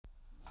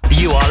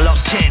You are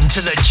locked in to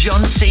the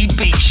John C.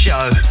 Beat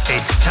Show.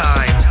 It's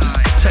time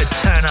to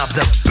turn up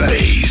the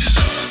bass.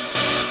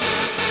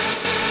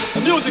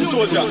 Music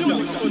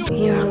soldier.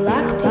 You're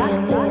locked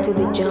in to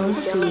the John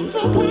C.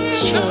 Beat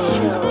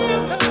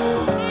Show.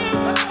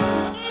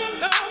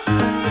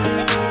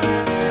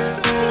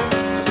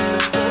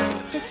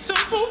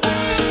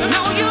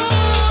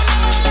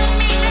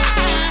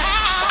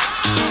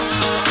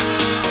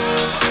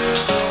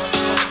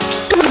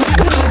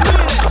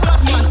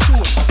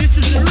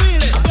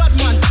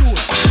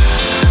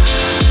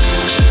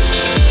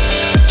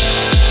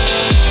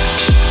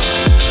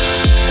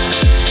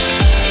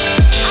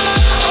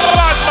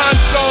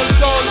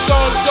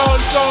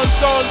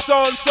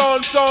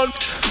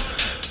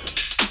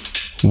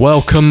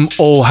 Welcome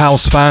all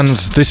house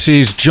fans, this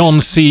is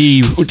John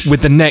C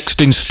with the next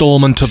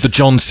instalment of the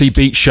John C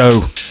Beat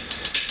Show.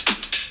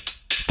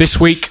 This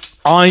week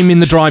I'm in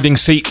the driving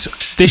seat.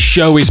 This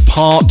show is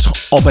part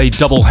of a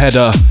double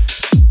header.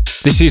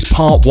 This is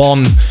part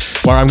one,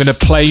 where I'm going to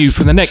play you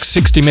for the next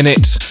 60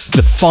 minutes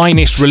the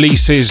finest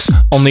releases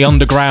on the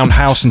underground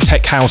house and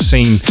tech house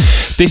scene.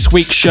 This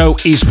week's show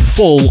is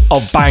full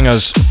of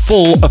bangers,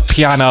 full of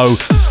piano,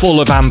 full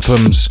of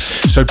anthems.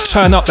 So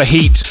turn up the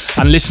heat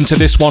and listen to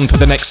this one for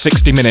the next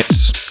 60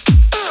 minutes.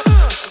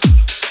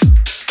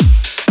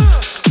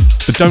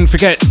 But don't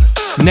forget,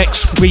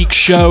 next week's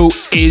show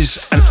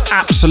is an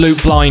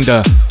absolute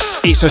blinder.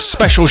 It's a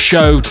special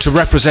show to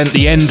represent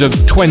the end of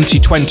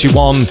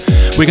 2021.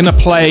 We're going to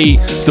play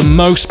the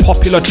most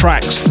popular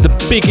tracks, the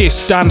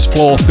biggest dance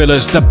floor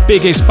fillers, the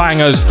biggest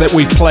bangers that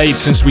we've played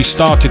since we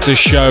started this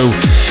show.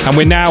 And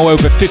we're now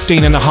over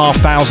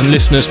 15,500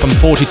 listeners from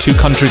 42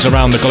 countries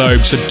around the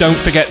globe, so don't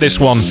forget this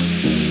one.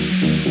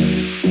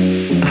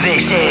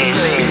 This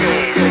is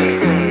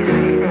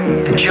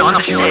John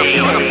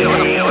C.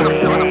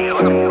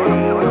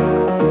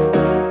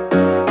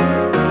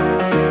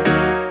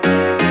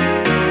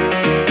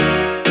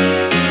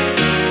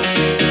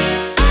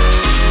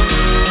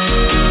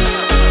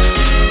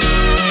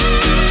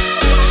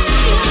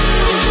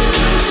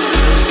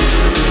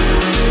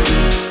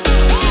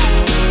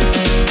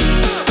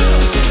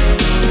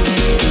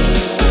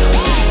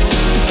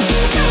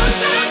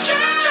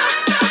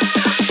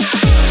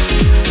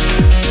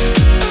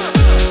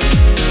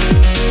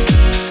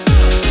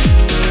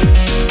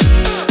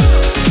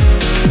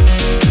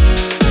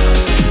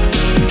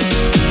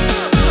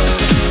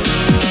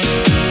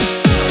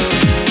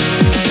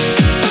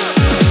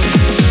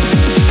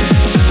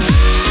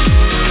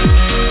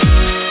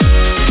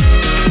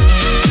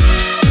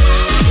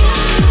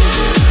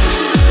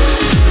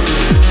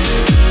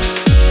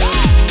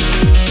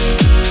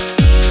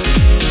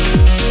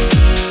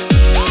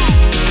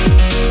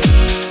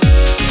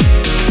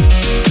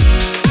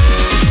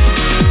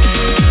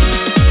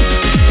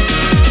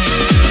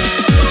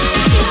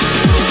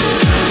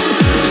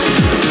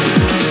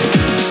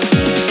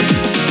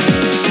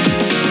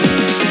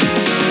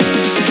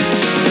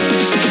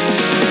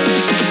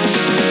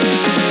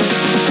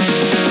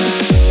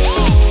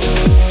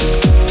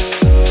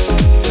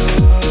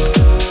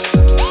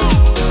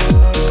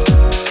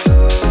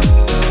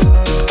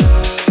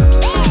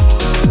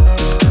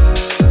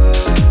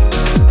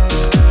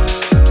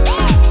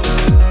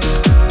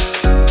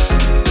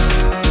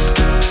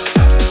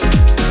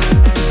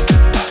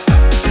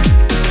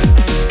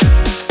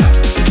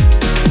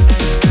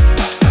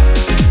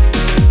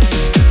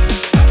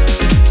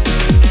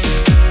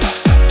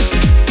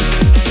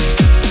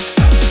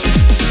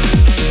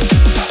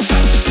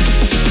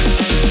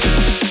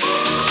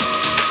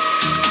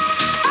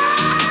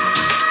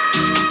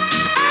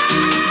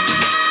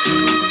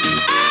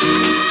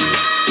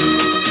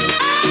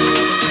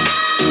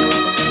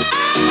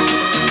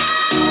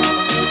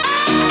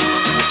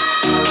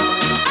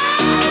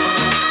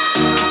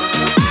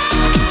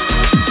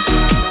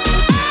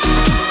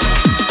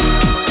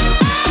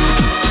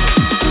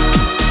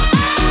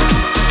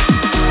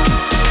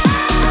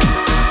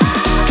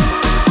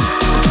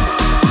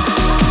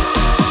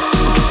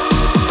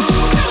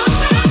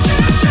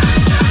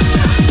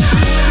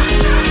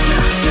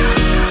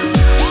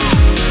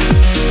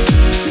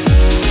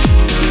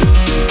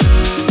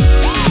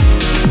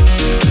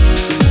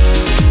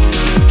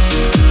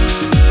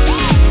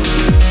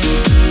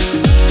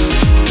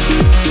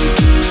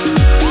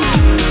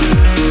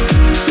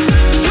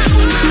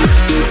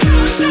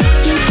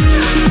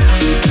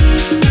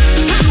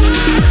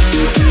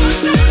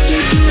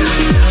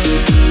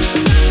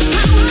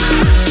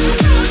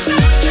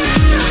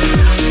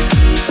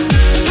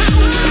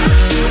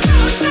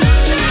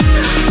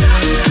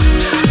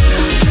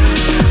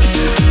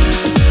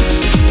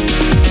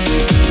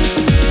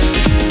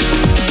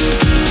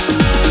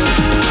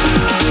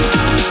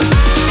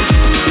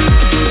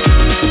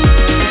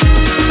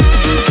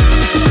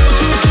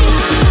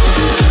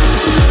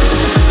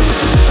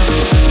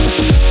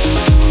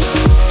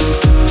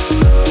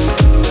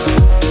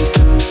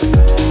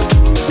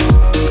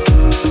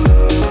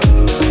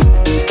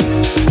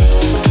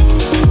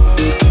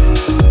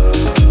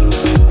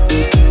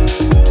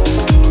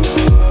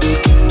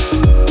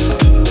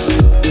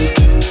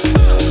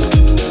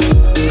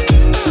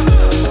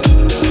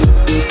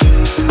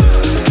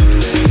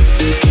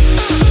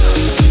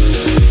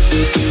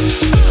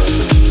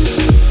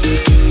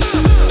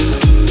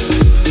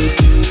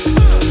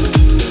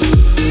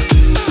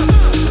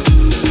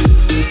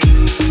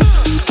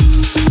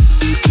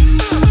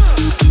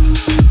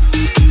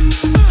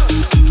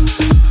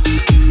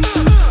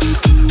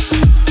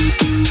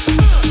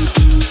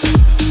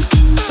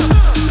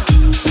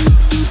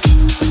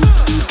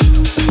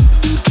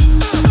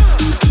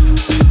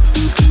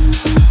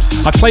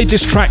 I played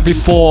this track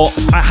before,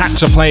 I had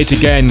to play it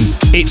again.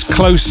 It's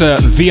Closer,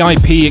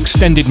 VIP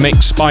extended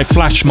mix by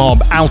Flash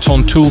Mob, out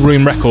on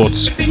Toolroom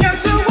Records. If the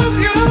answer was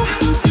you,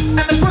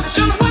 and the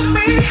question was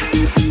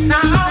me,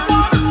 now I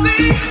wanna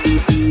see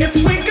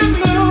if we can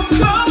move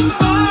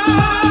closer.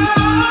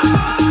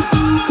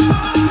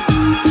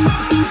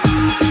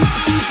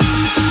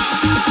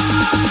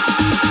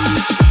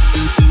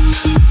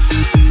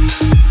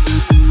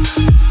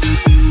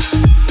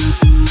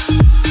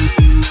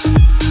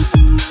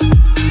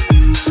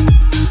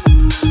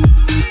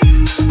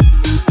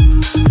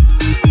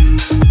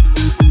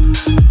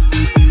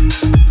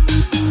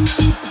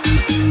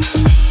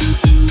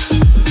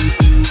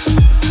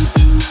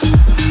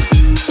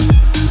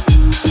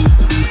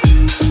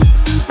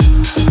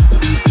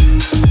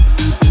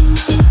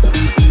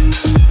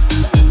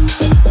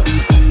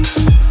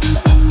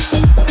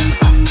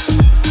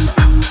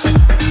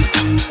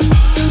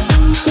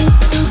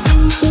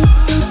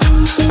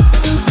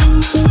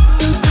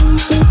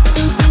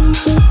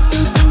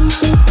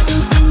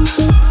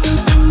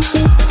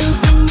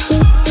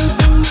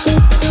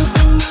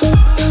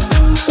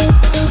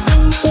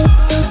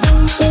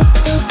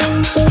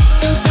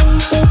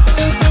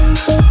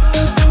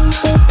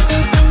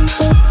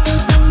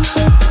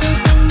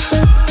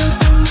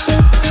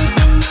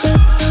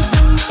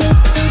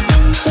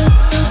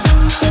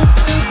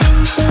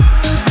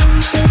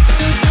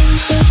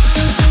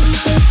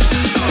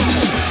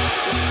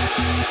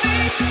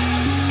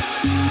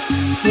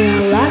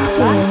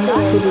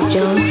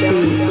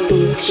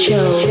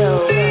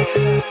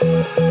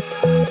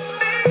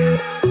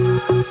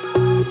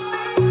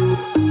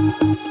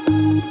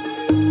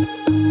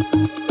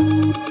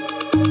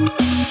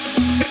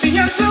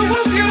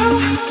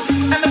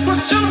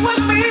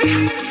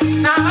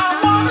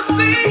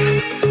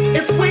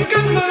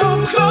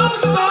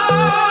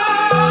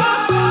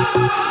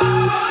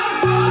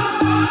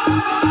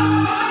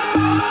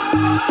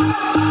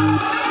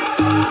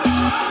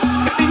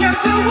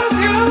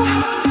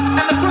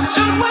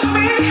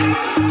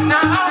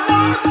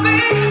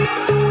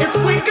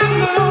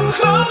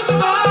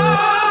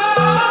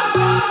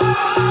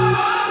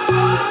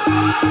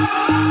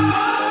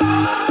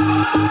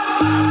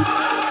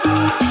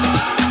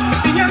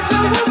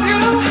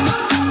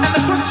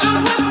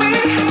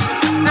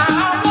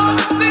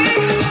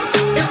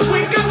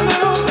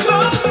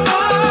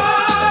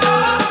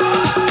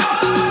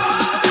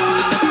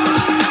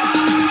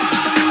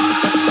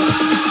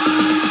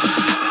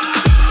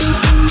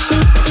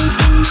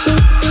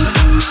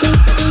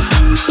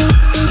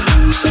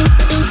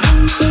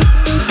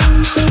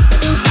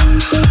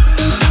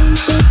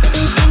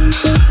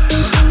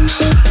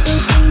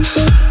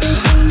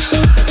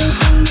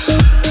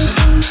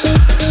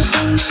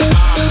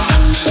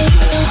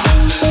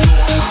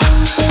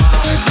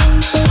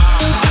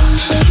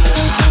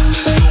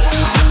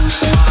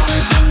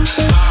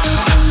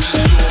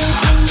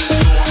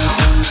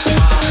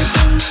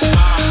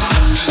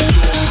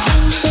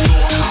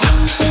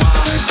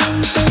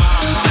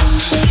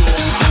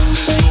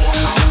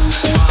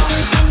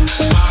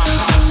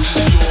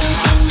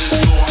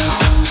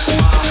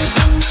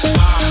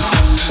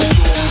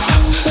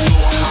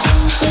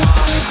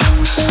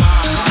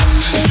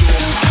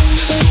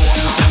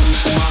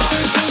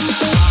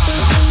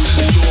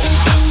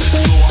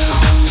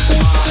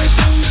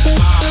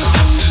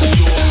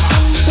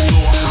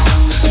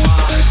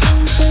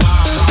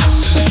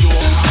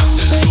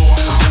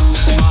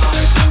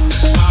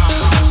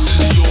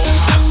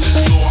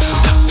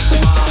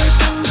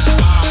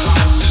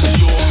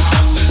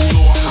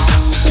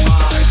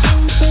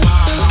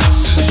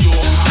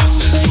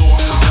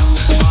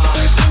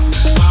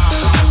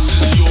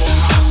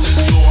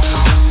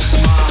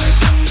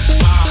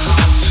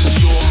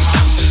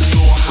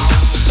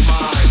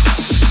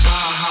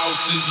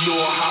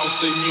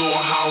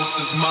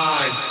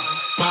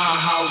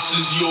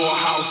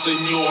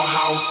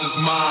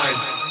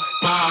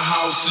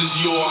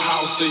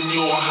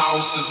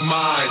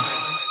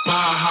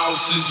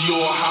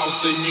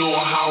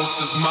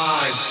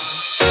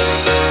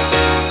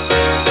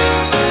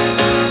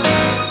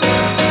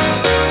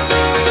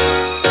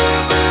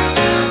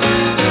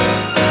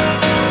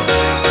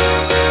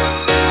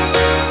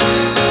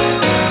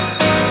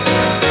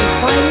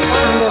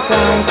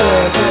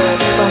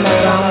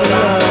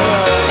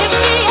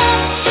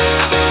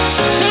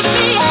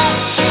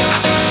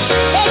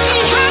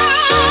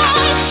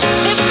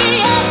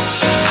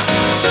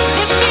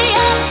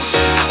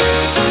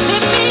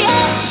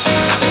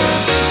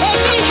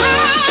 Take me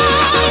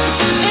high,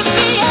 lift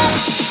me up.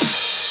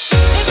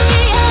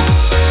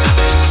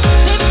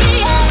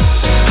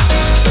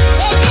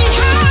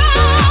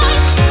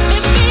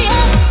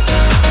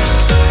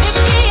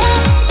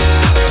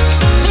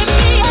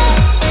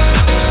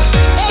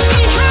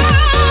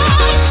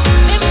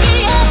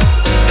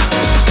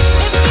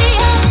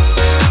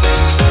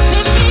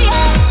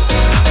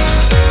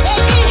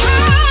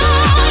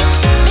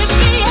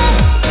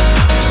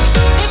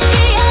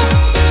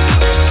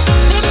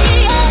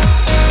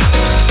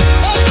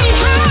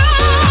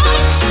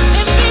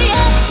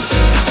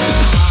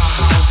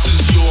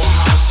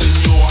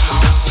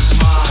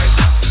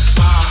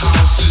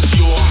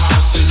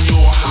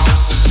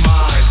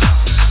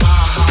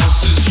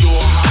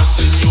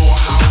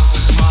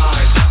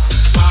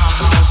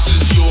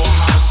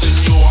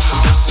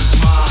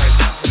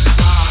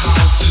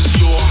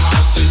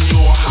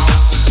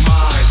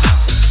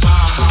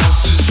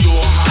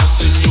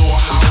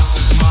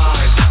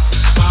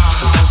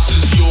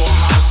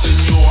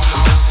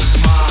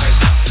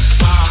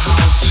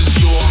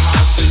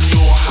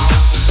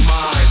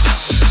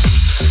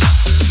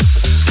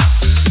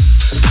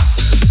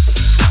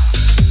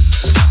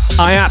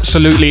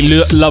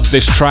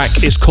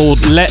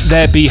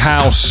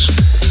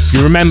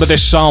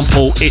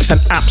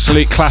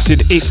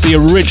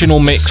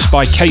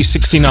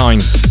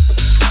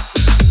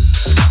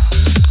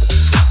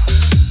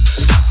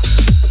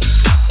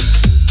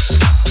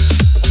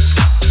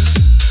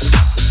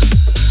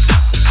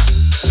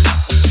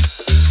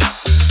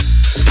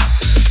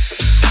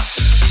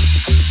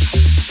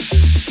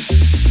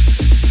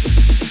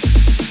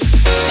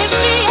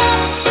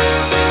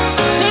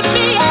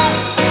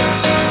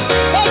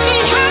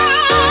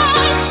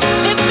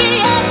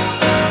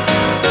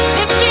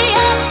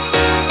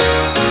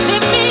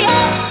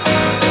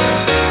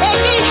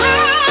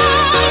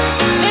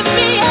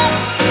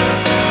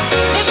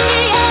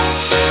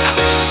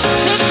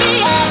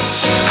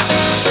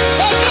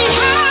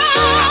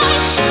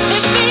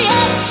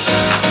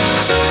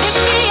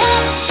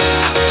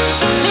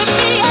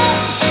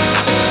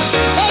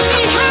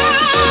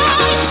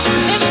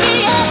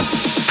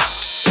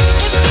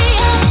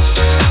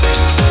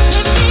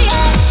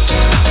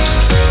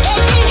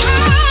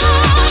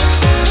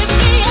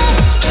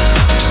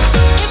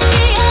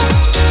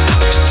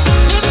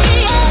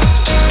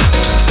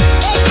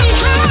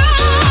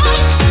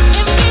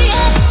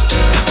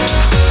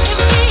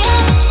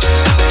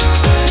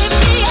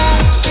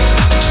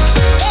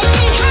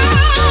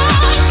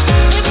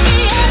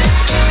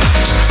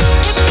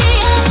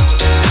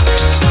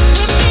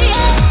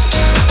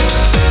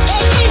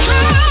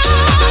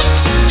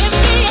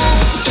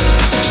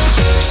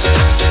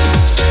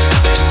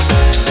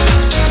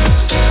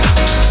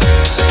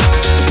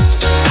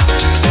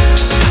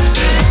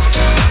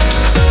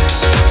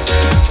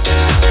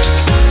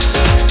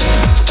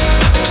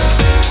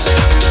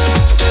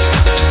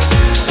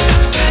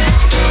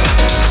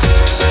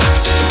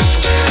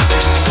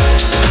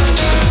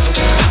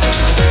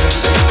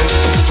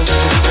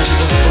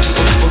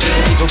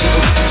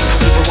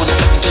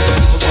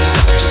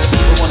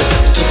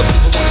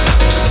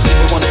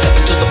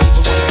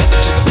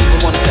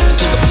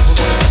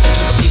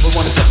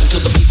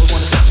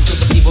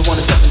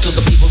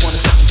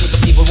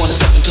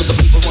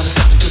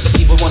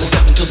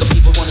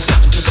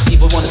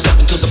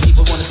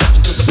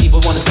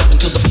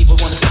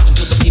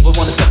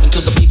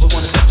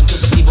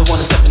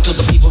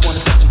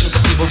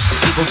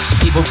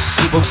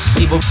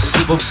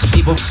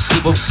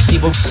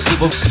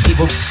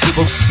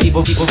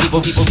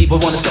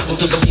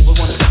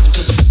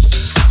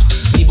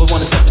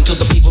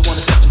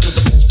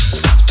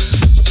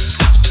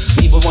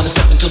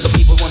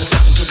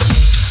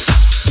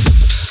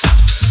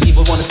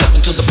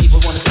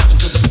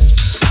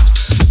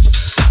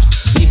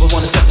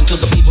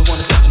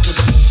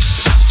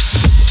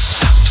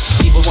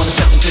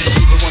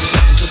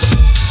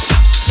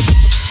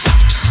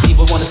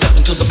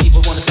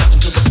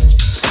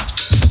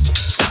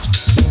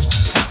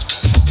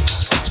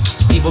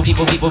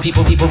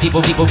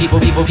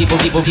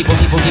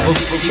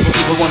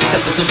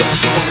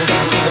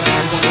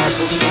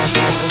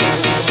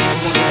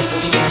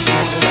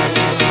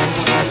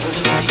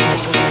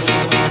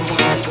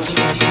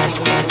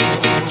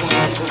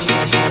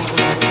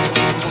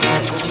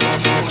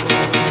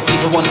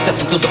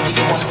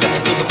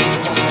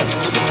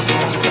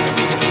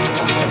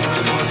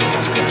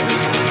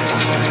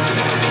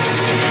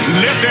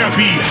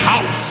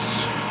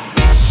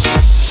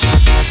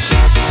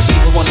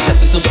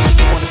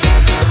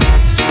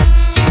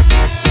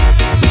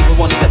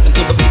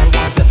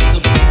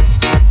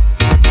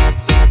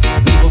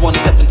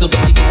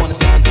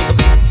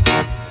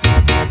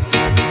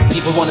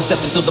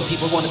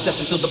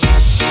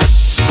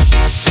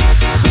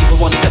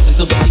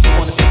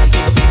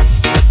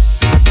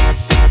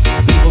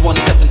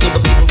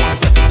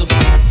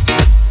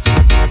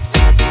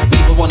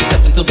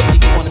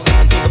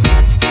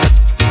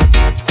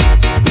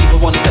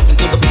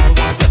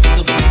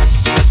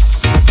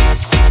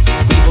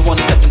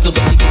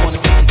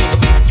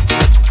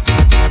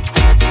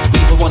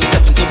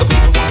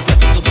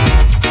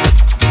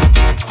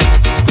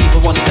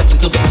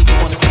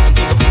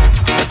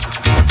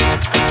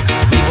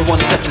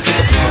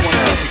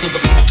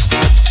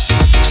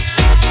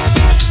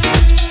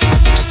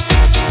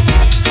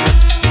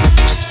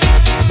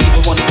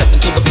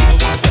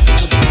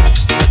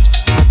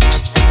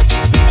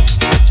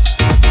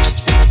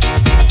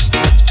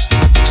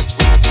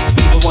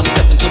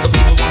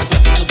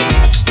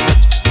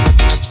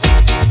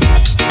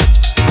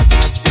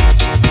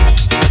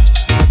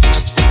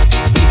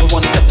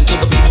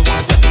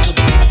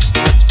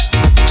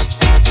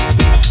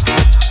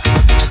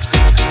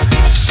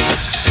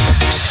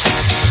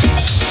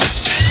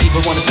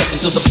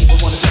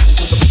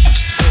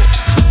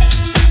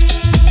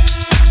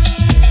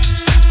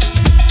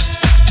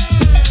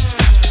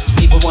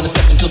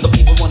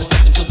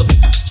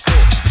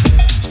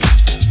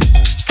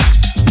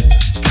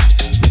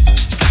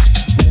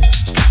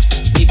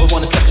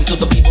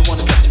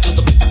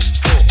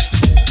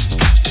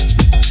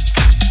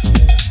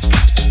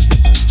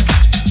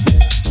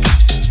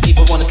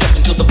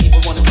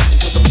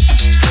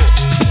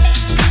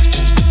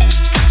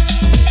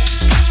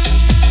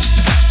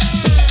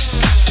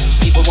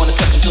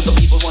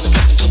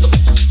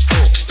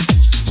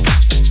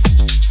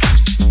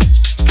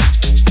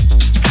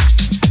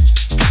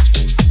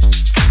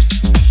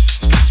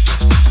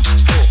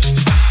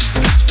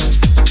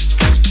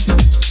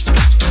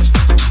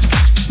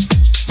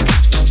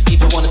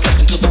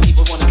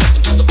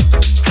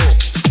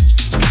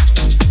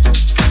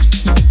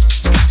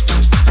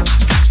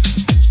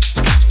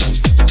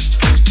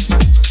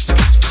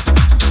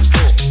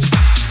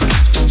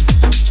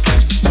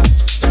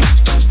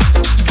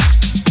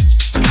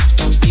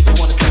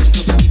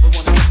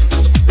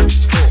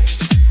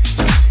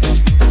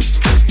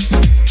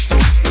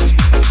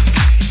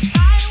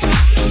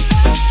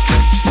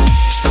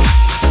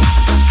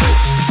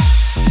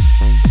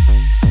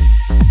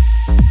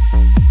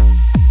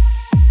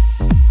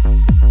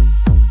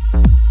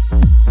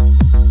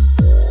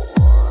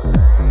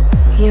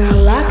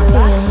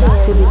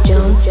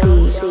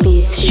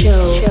 Beats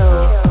Show.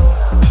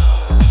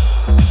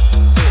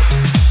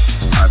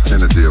 I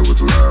tend to deal with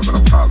love in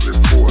a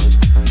positive force.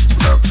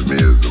 Love to me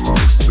is the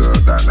most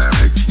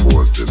dynamic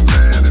force that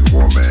man and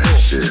woman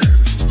share.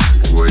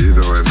 Well, you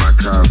know, in my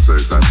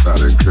concerts, I try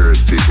to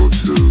encourage people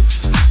to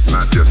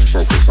not just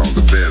focus on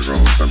the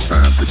bedroom,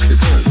 sometimes the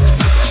kitchen is all.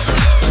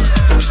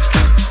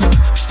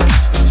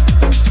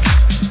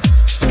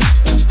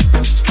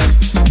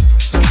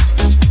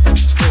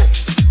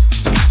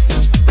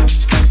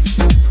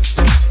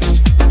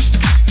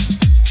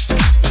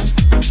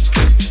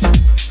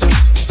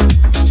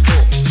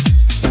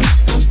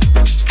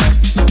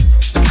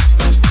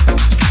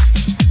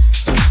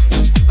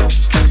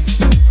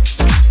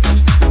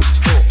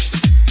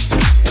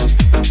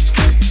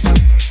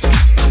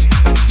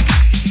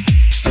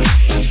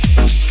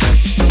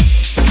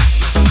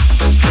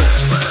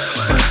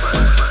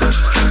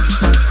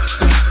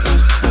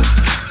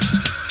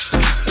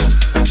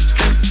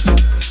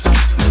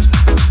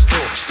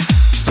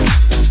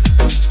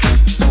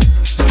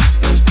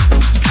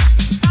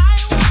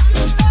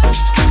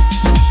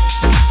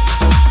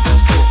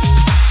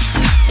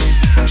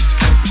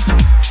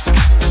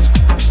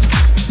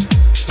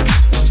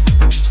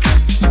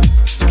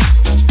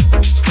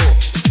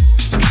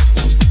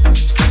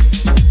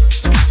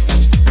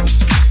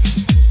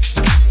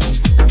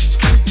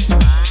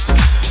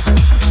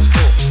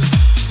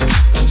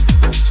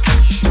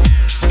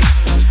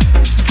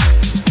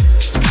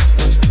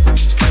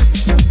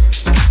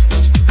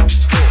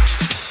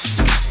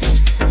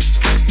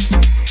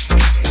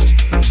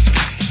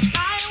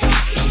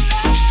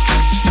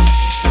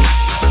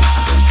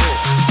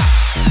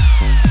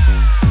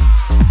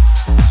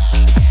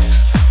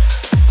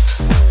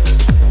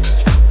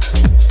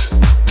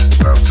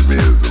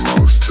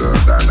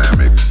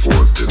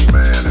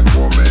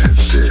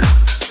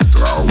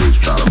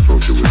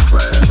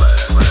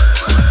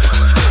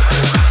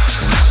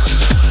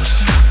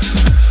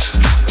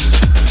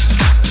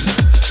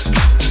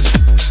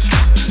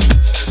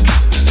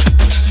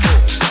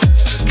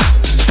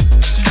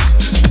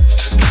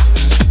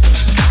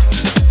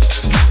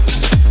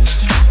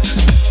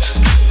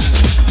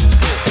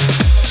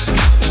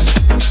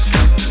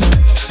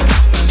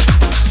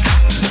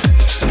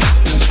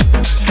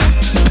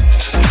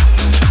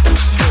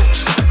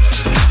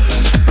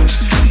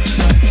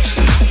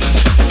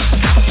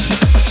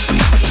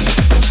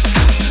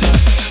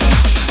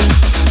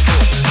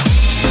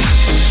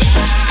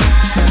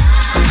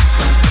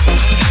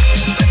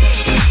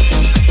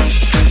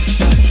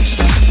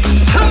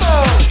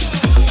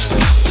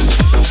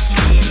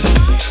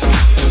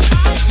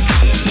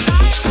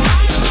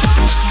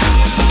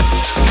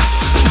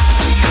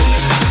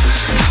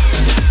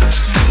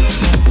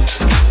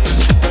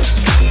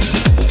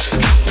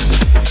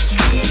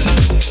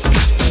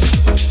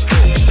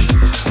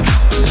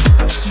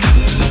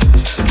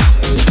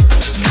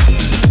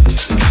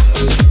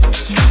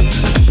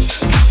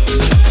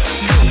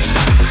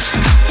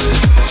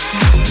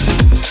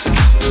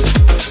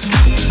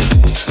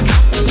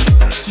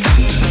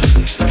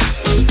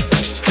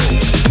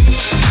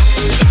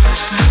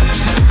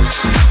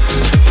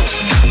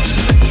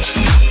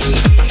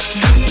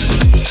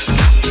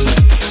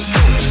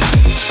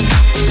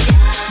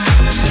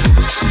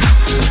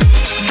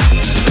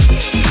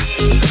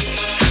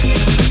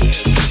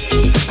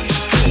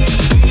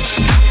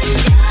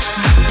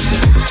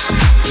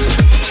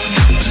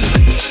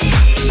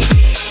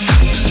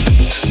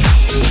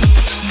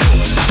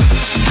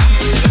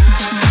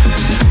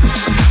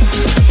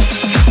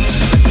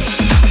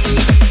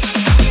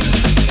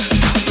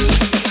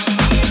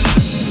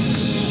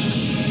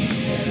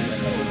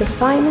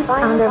 Finest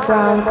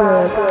underground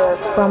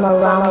groups from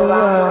around the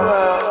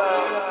world.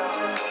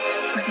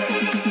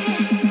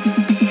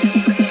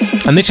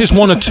 And this is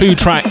one of two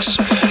tracks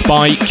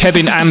by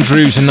Kevin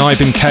Andrews and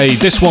Ivan K.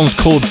 This one's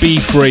called Be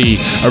Free,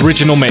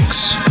 original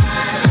mix.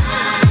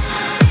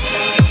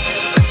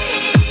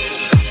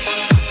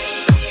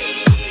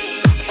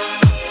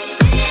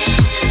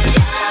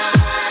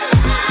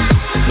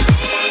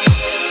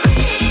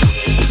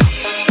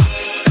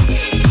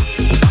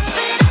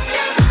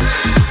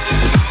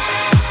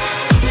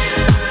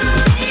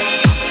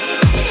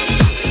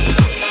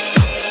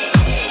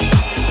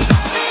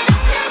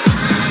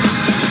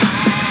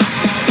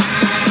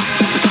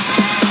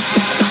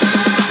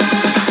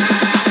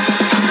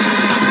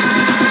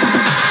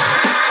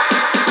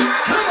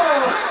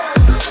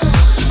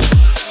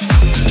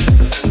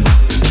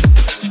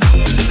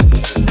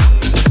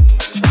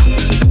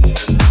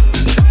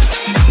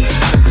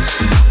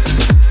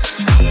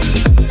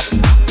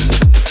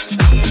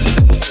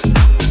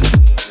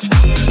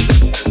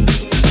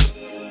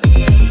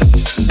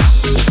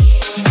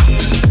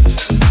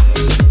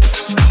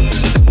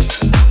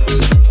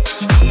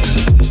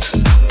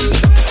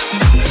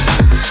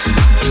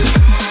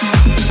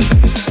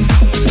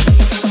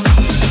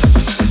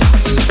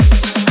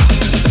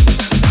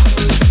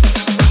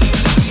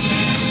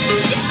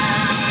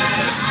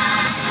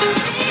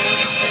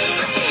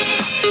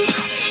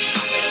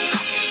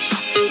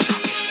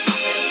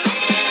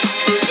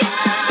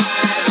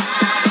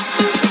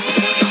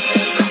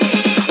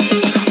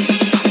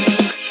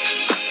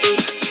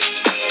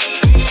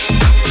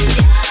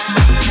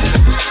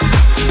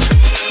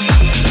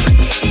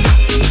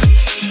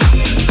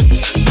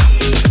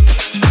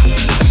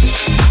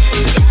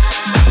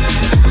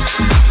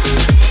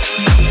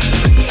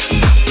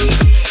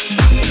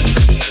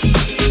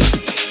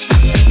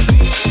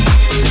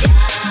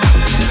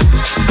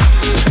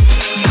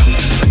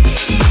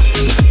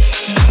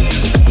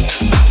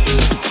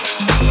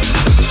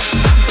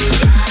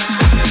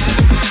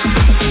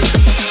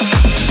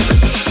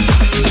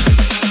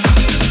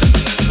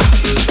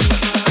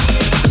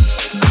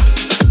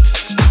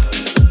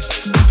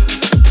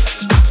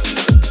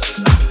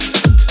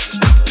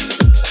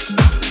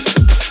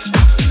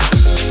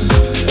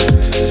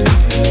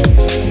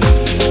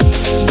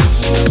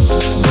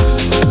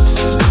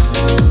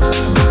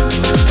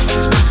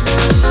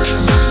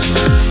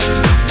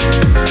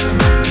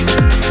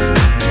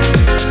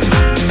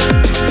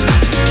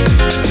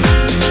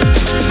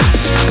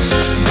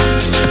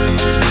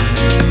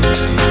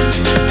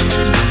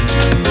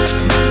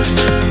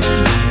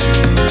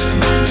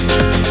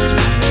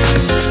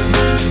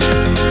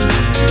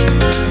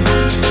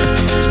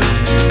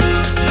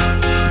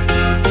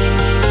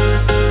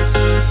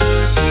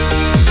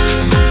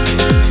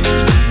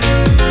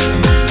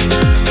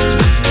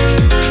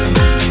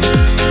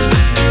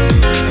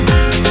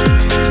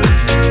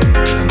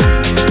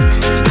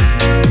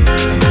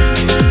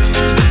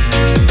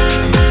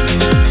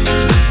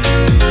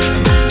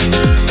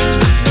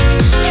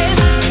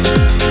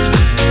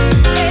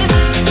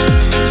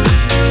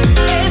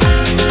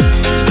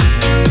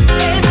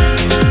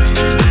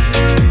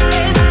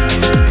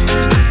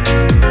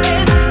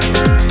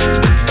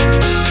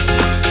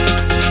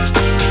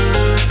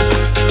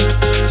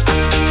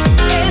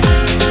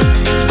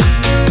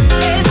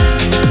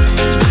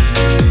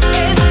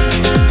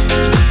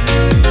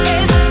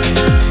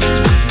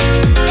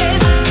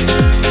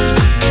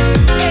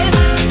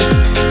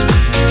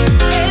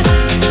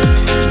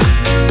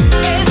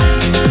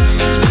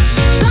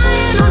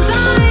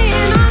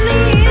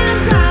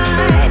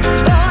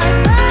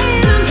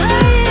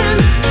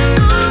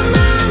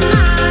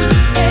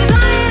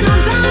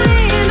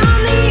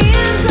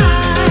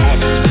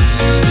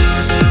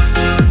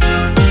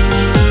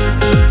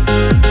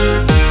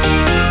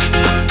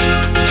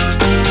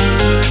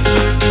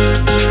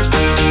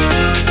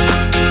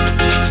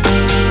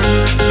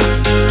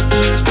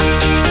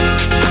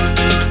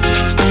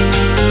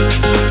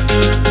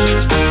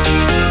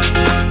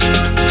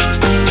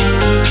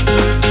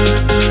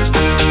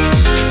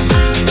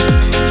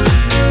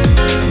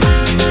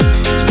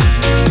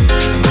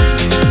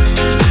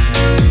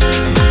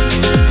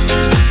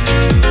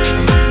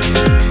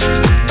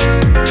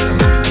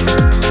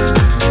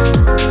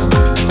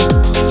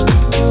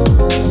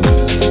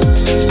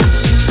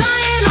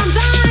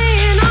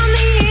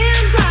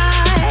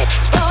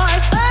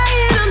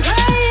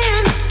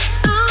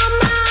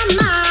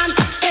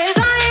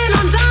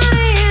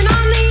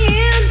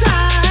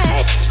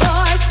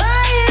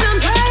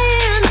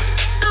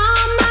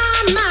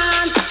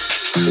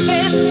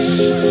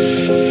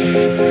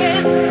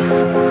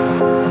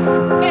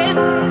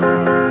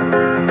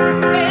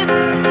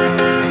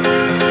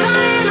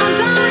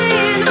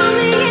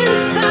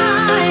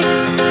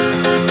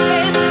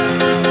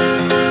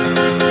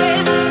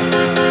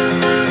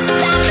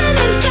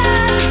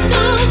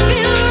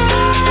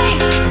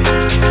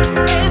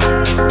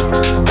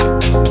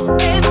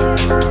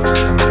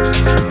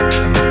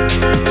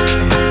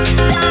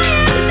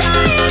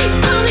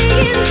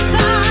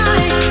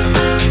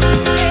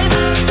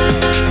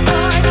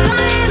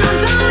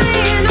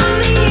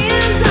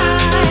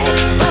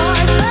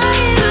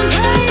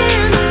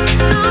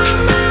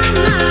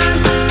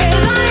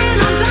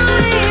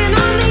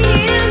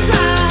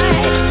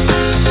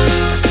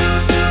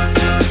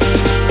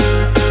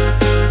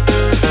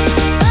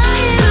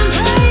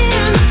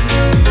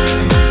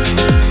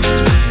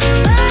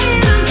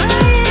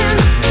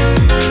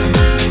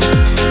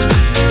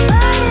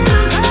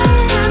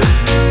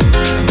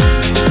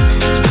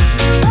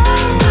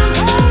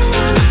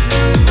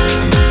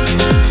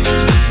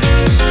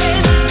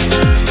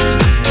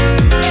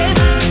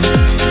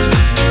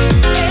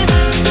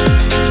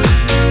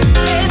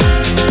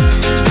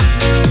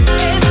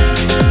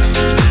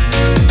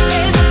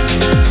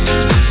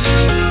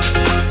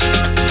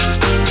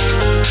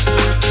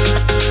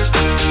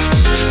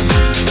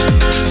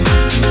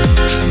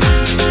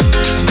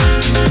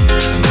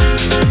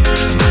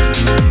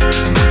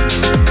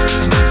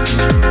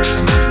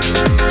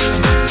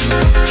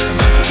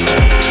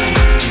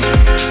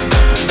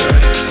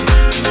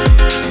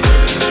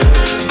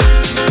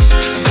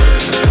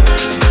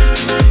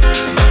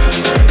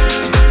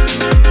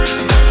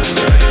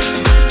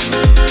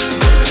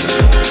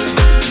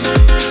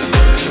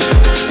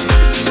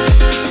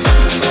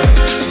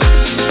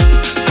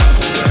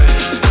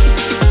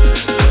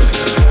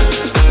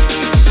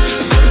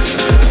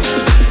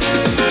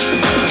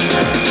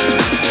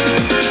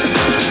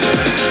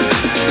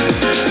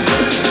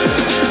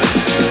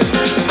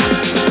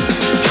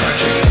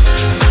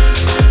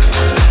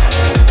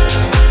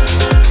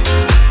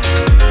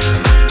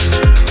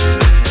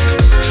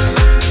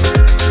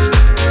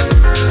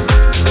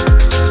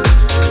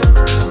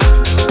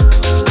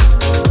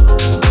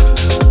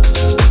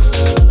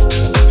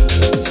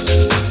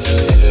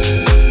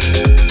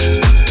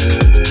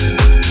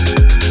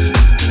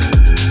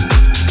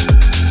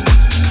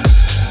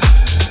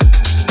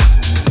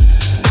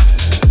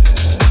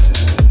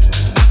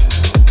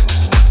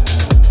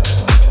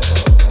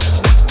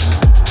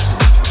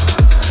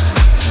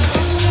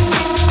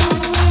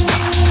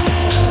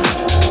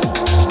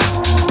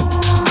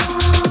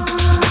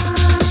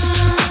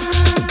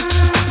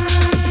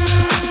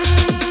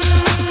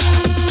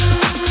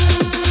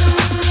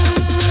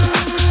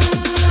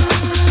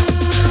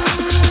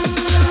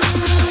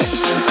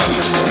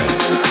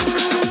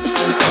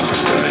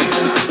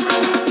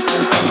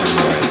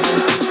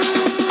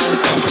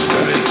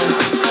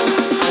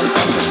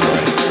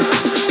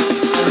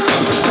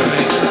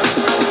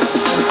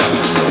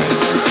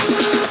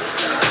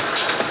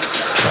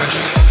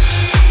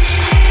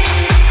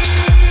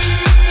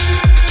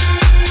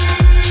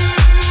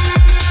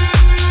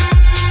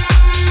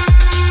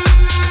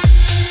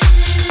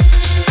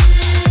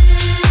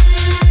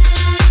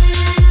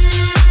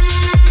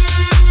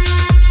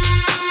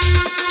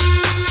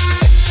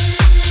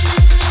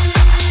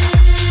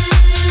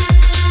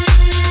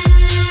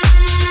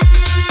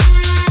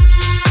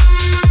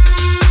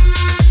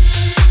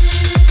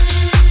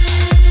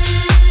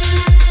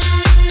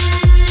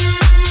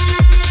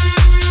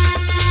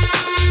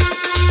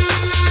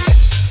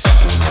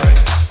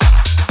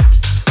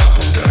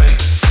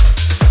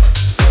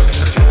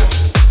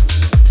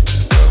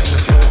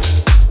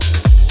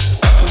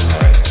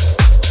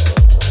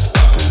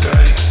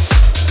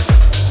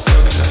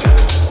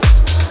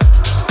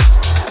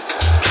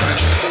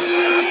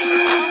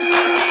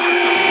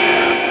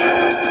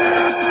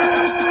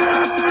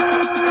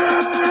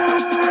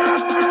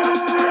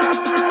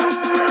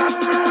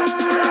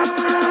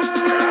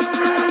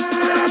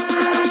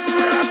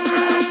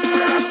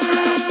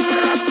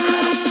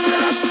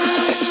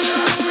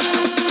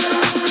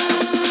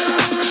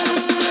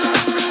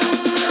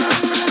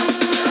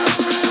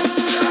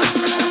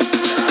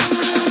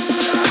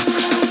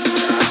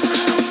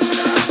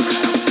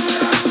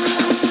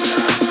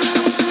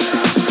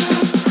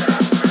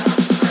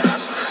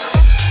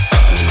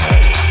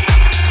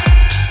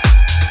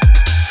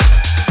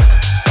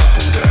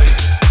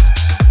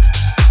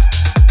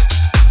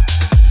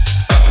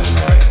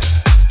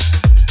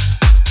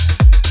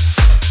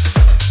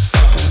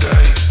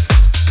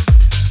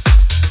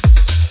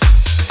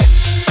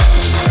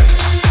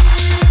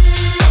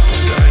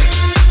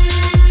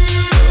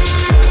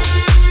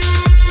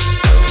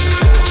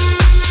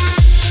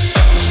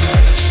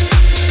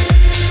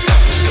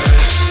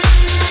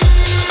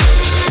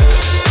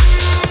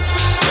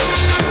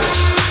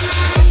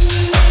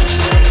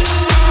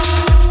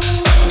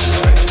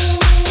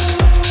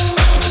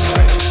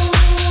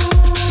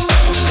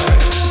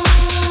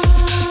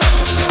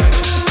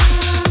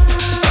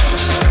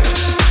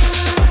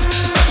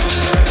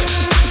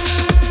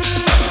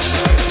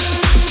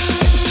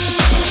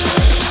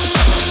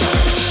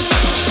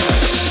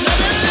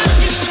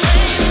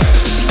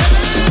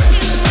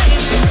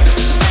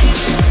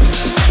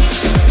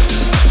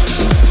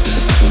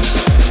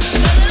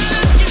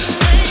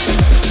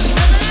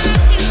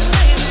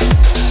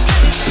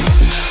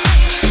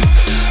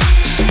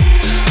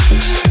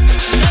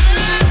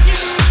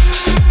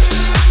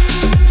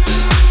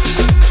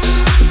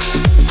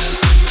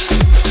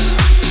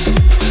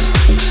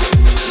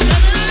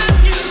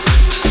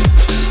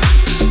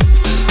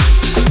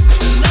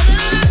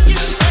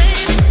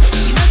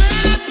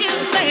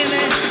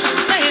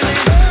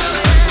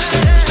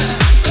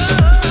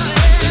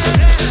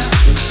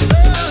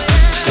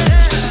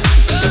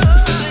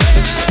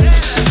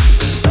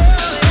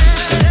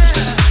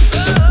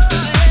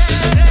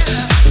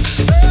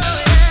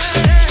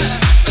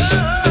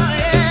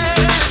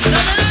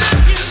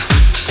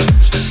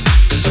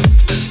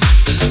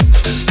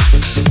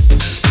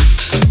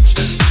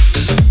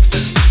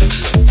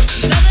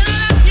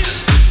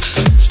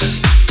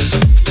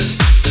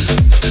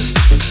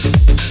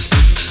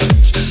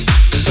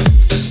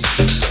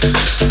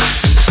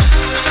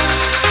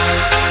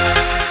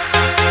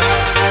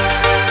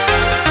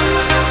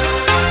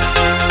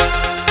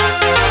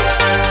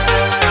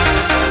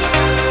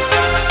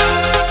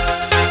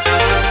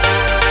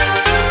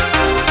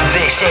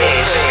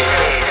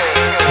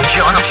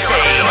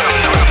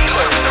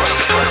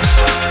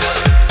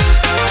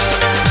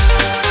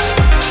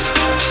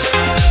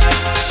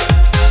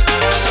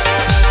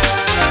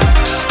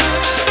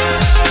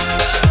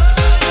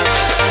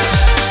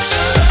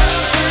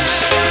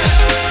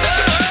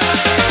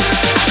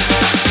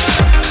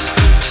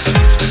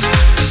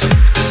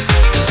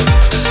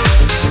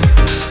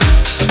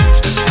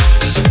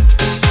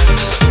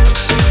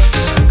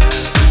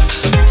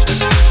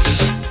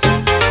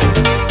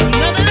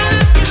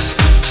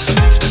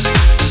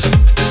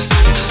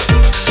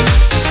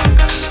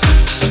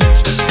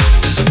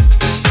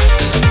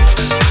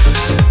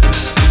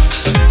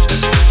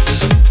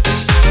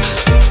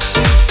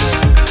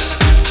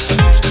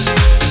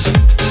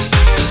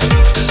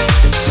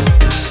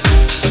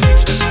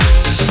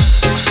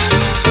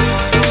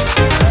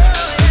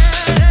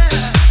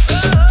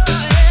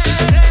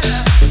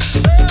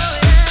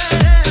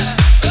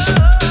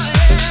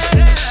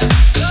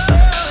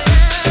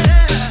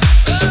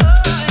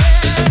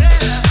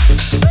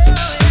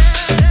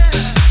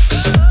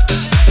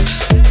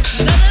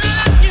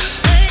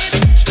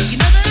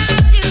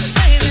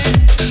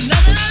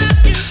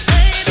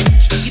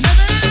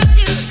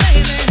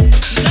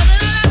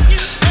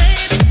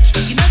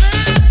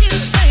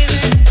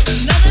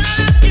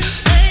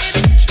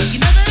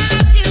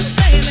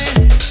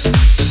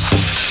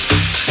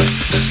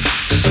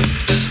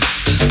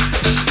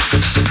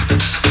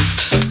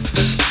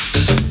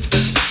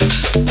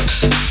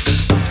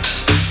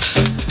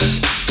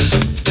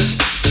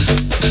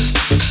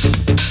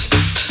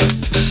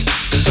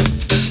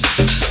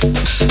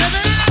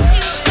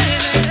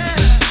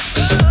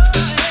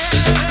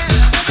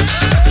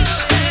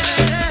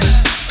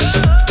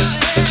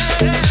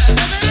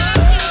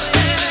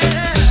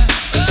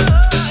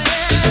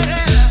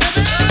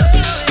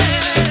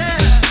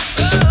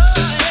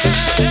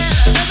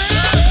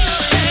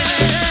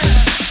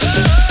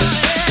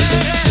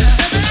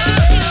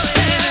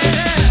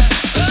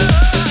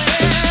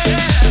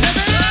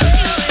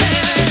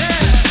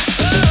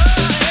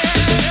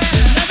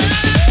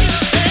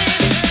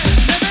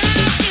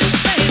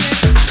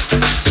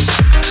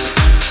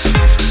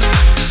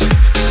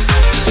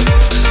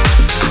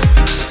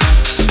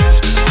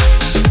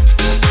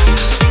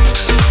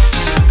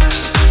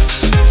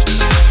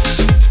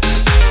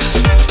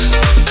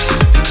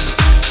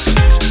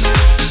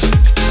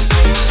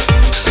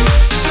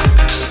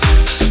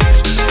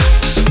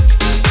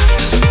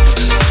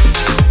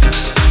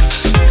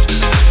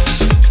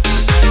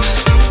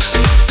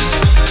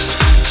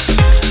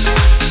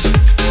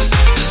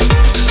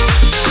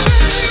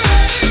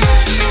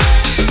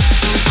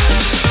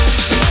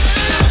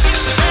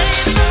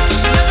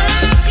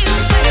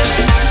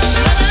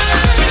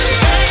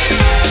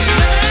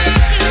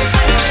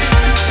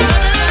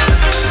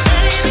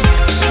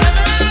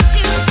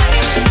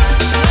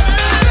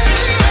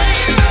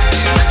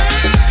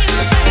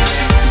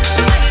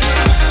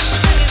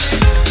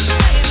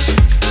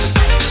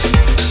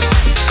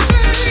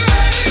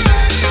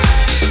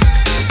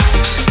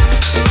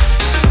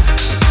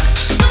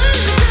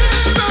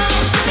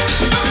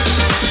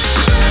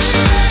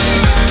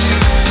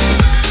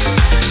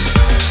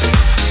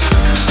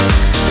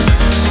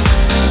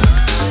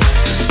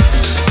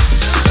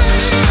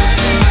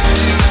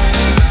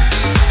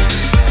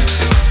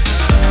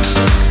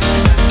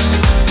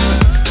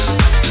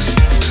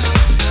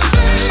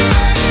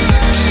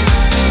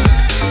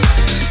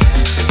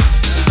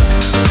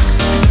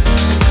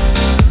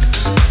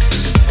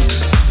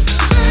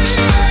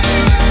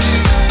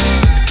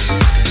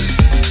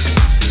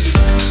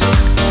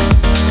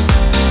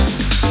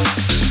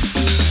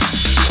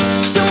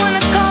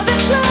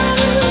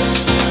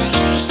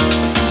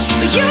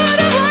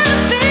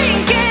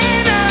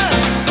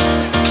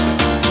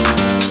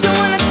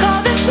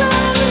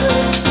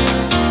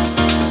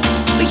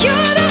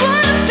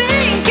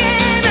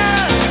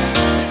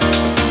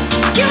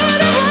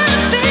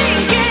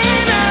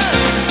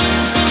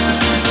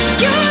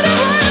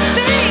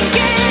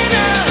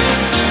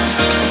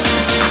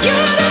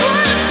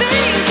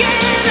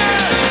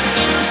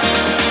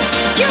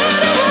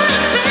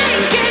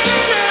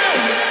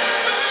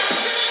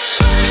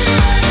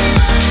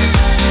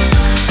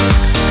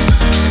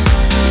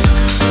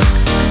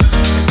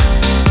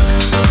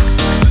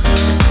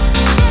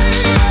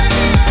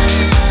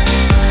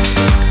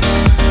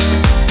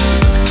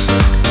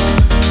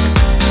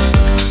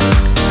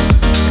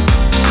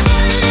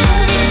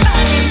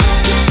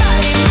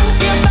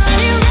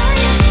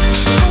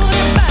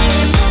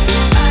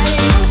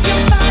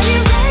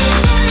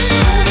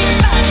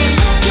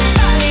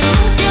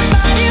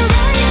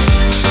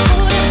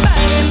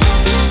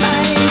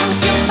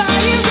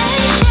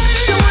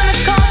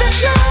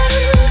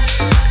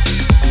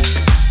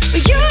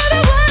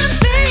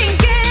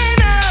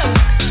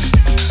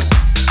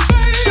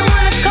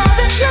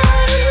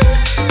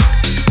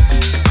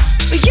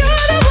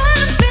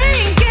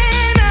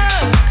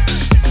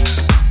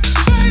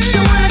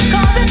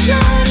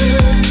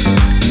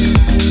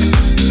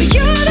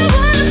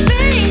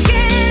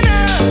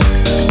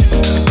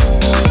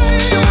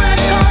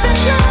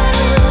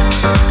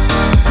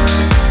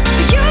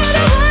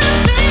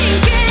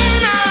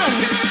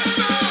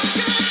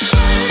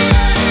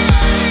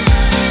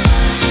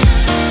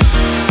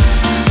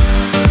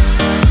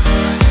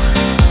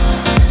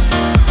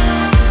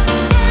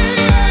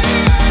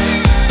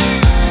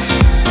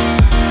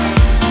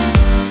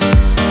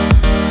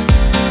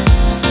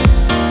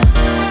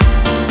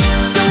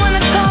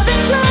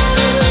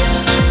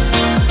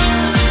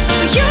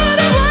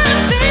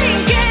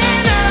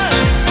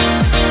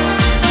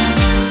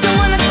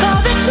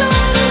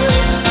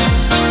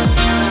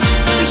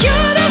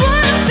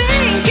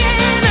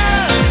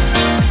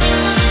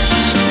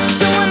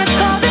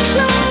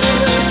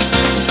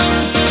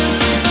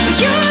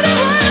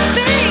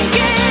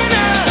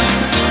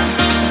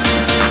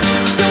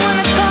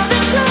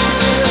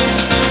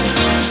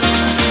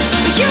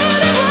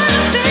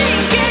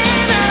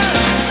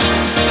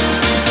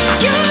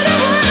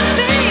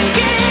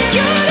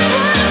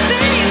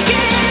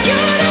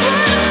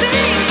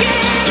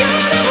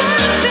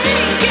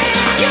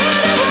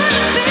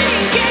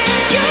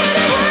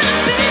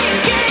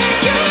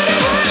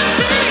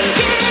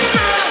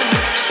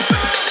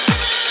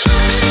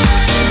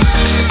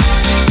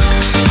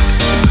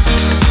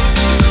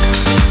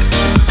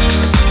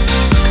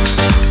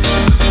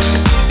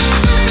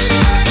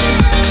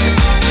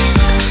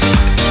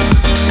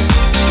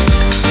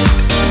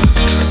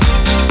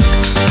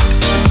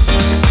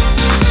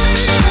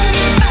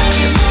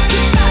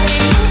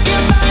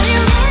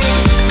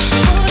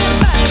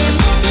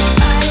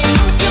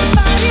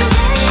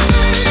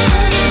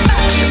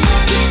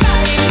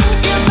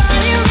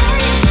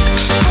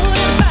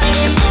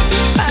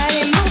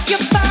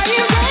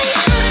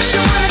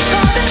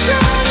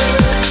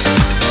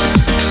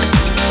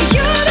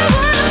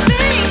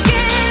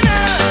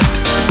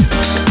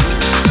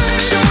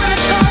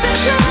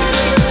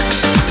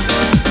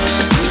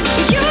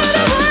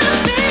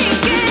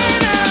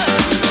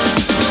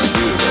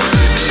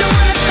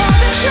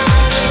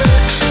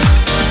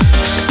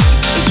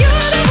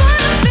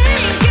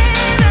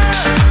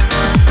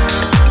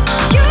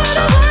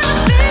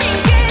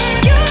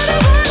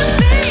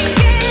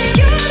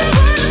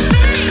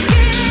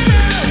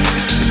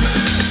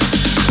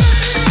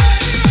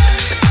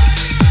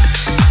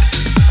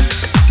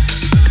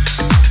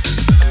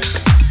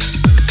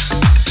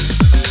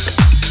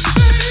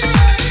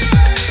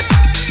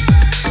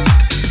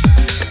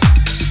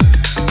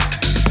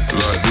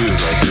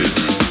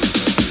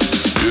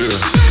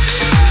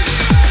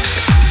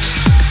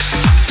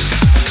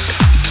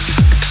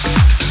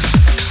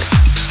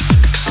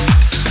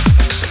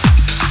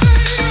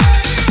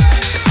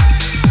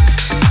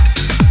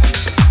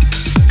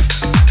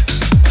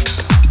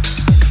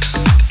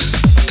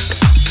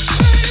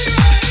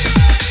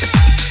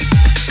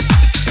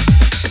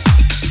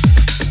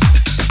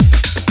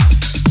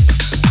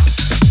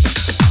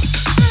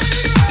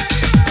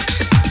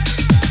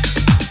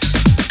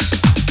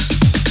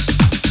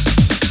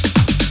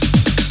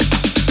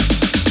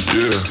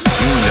 You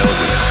know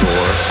the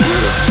score.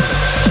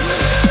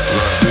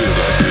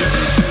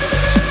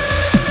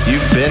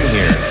 You've been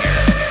here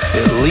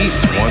at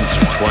least once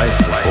or twice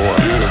before.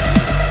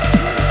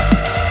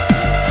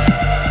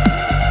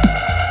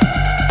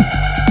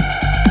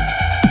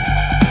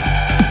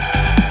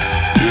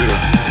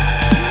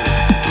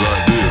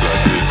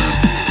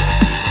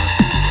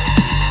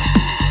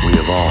 We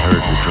have all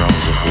heard the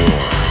drums of war.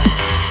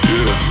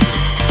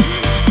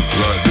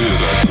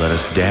 Let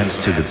us dance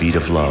to the beat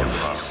of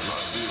love.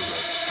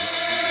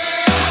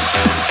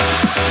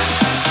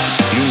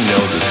 You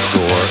know the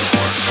score.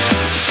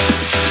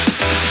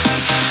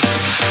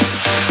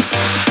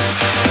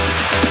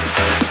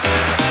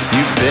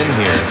 You've been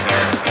here.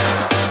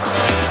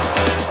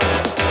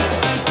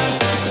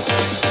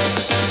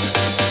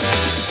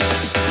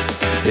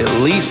 At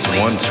least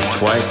once or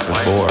twice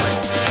before.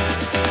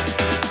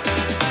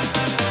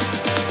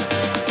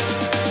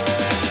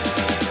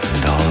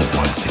 And all at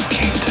once it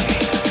came to me.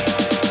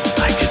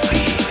 I could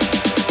be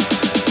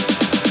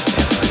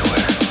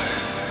everywhere.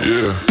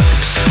 Yeah.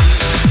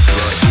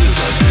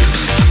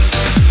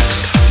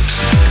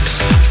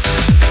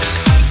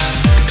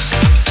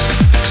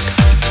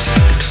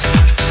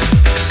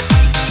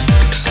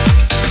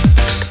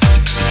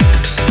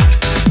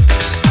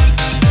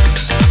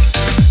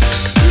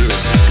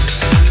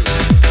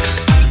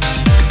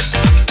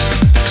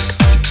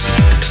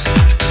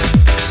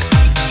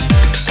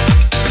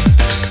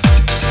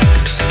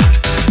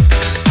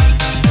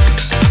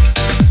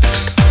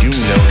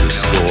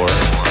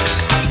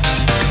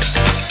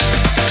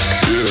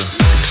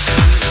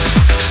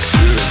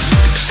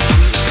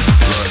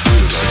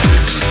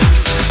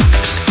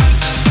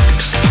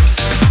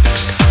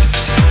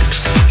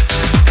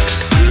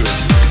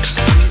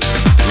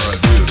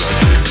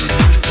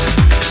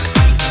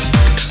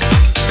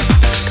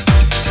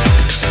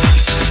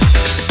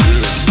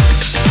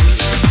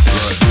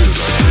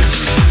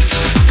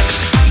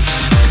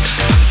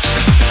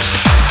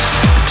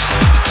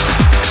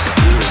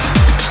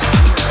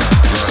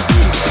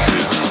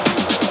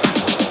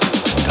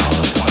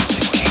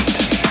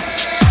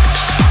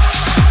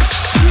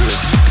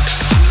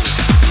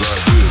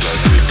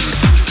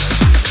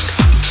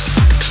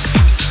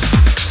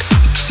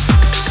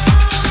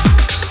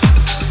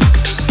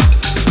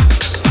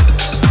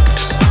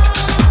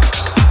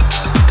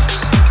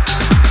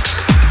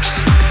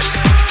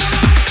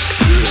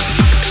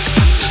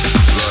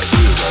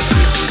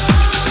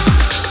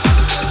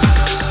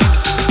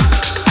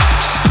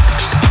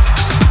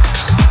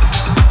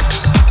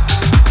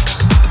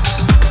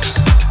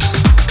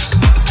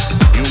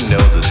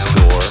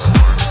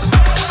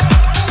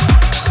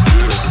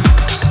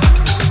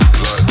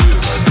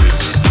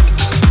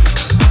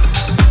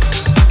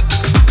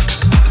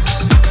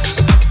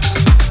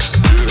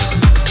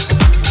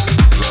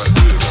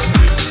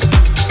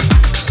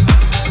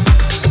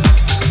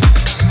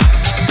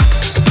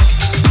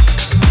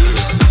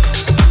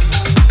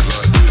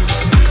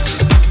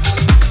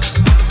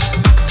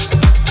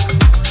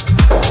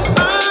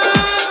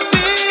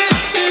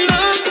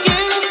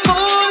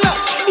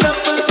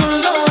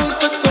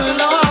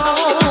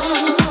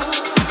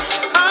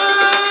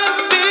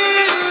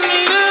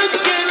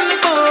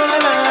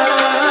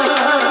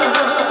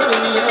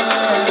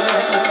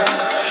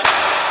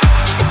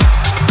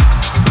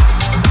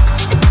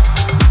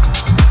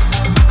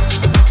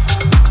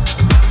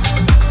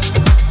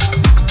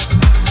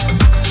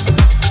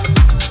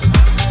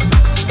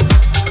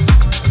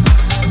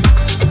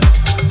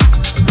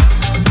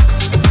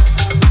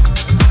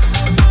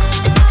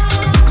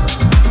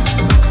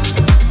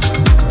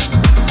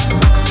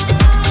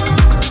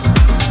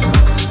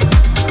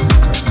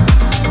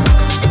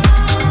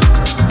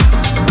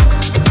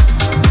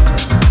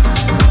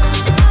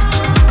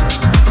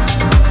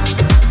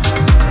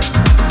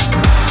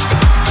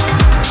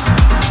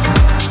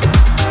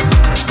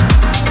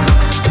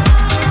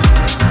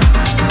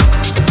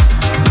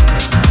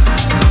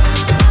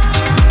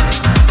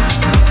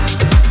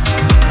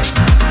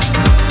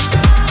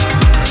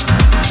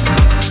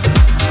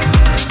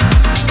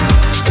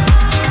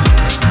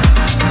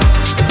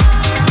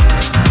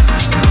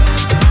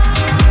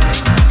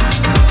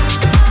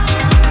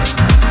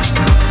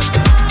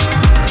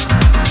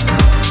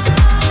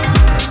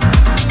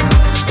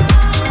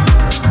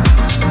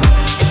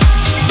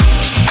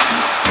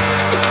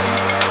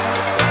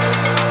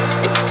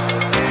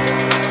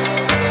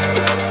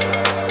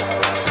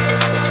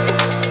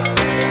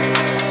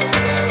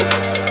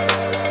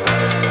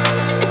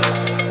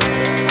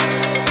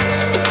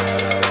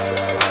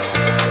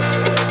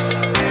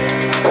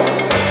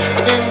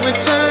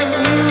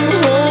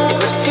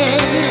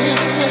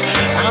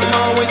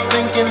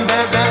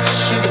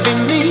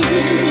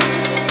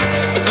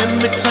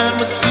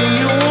 I see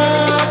you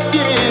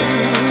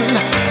walking,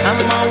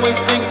 I'm always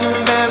thinking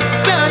that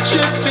that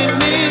should be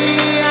me.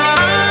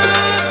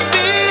 I've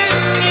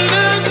been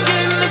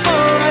looking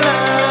for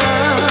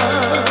love,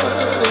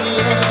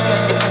 yeah.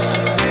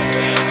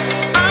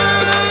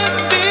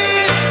 I've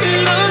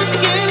been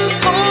looking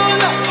for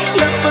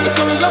love for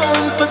so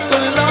long, for so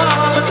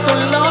long.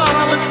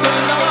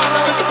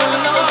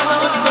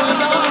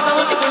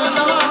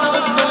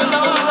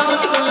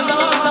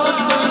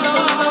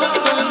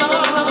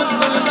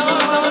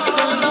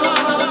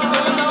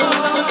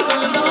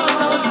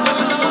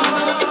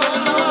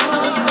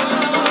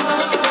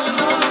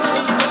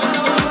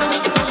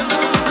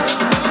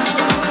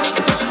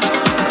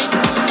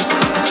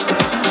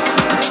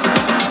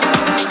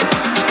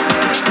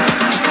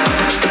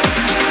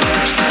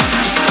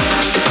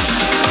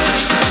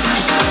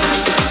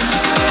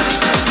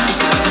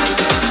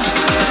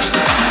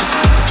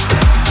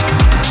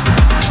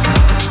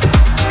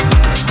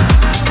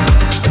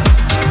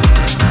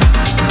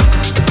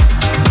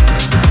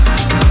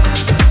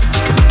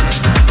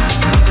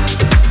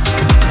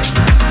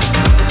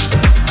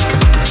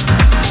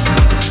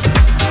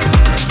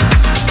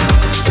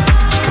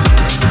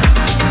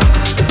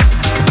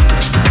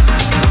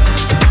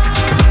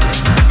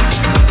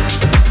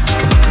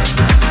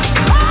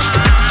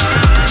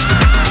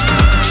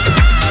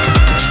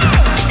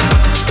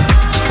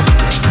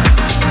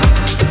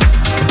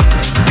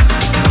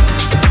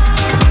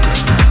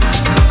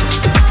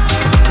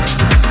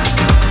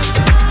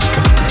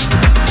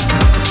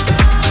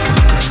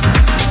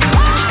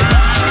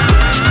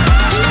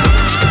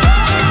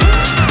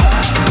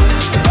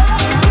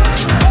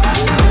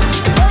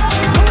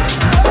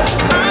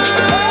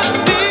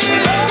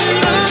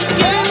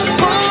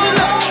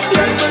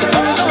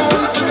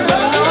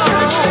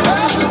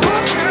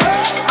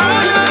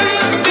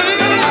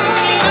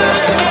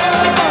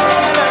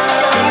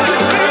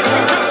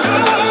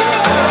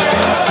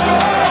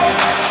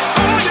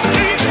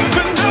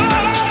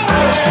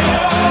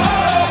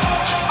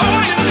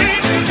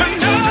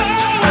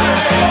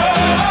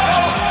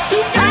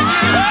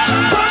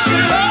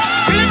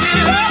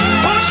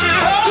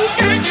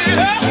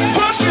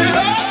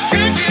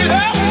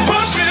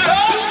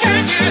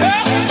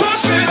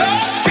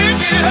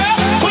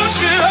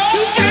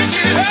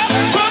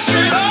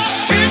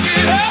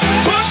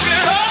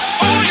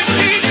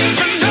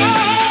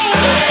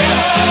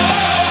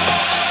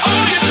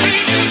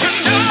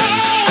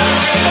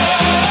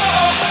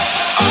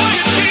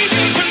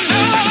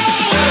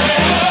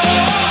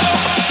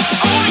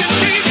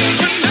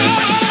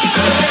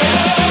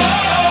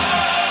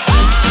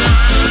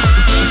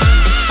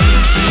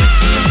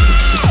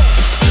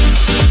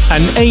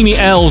 Amy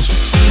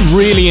L's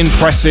really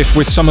impressive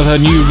with some of her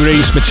new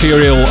release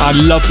material. I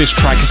love this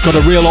track. It's got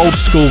a real old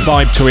school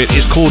vibe to it.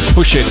 It's called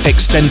Push It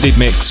Extended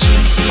Mix.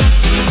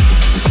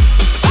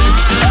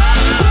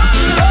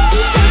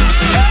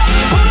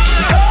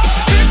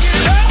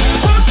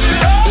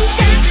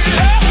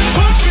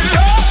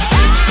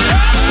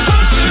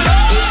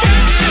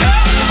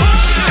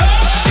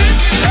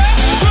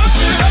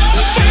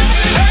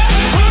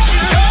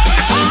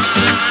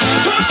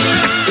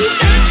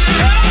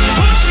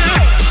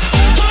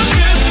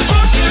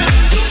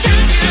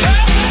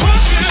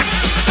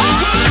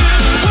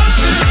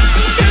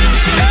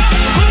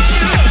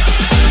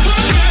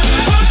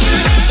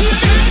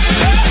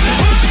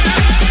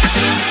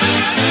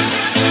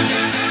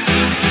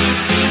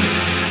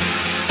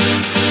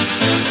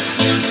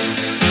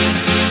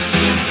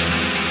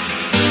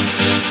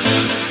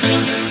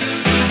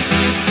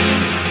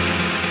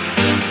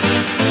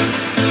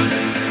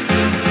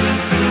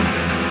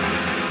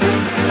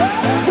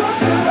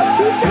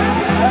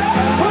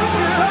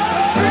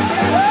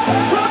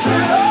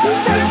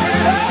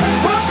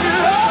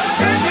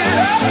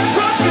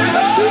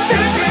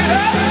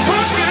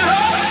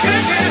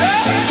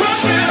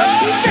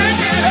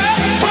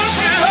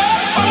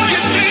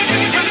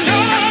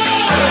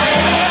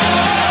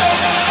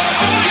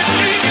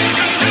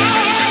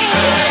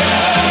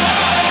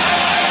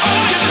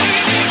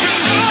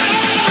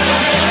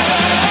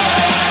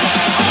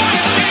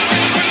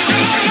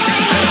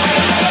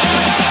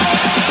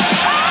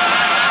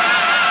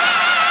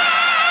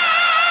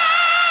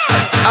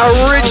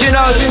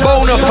 Original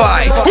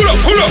Bonafide. Pull up,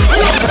 pull up,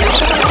 pull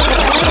up.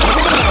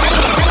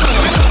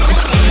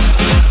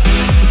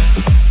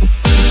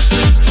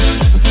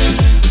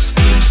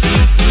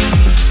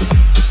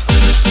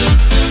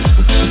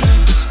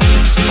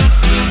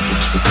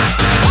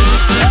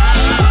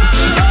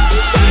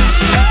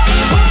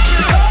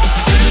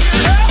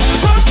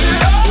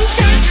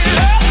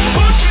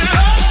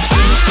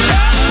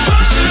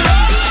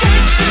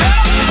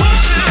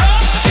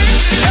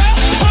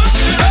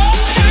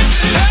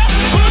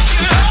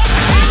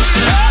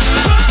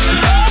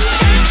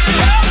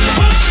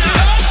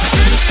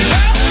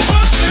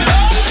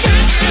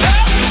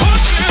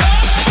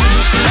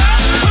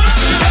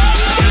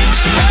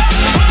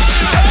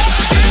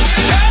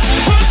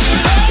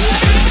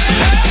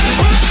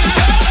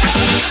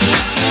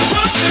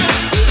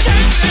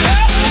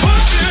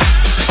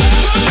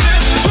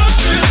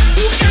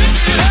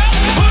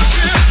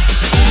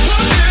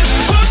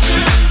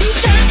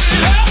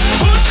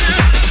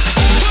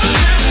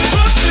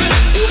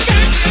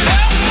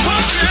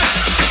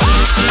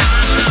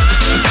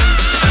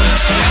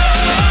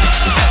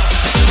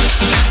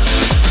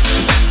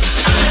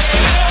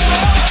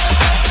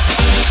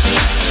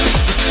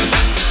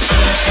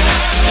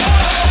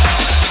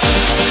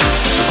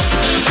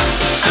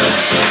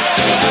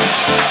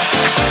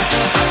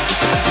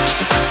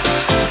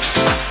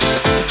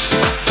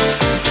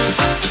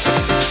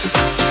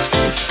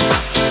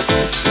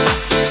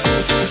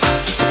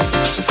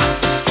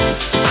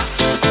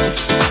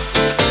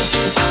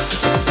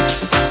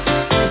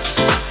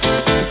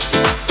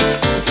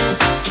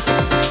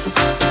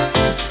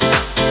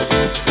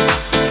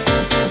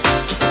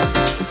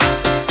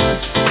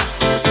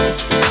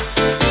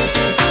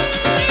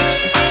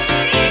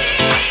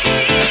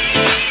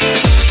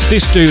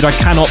 This dude, I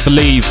cannot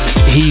believe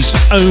he's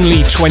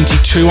only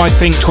 22, I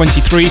think,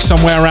 23,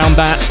 somewhere around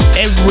that.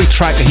 Every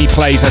track that he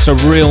plays has a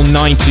real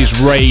 90s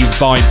rave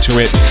vibe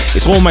to it.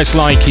 It's almost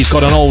like he's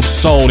got an old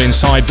soul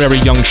inside very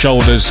young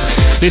shoulders.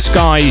 This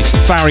guy,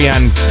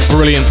 Farian,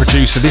 brilliant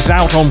producer. This is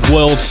out on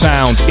World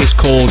Sound. It's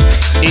called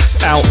It's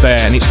Out There,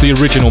 and it's the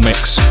original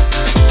mix.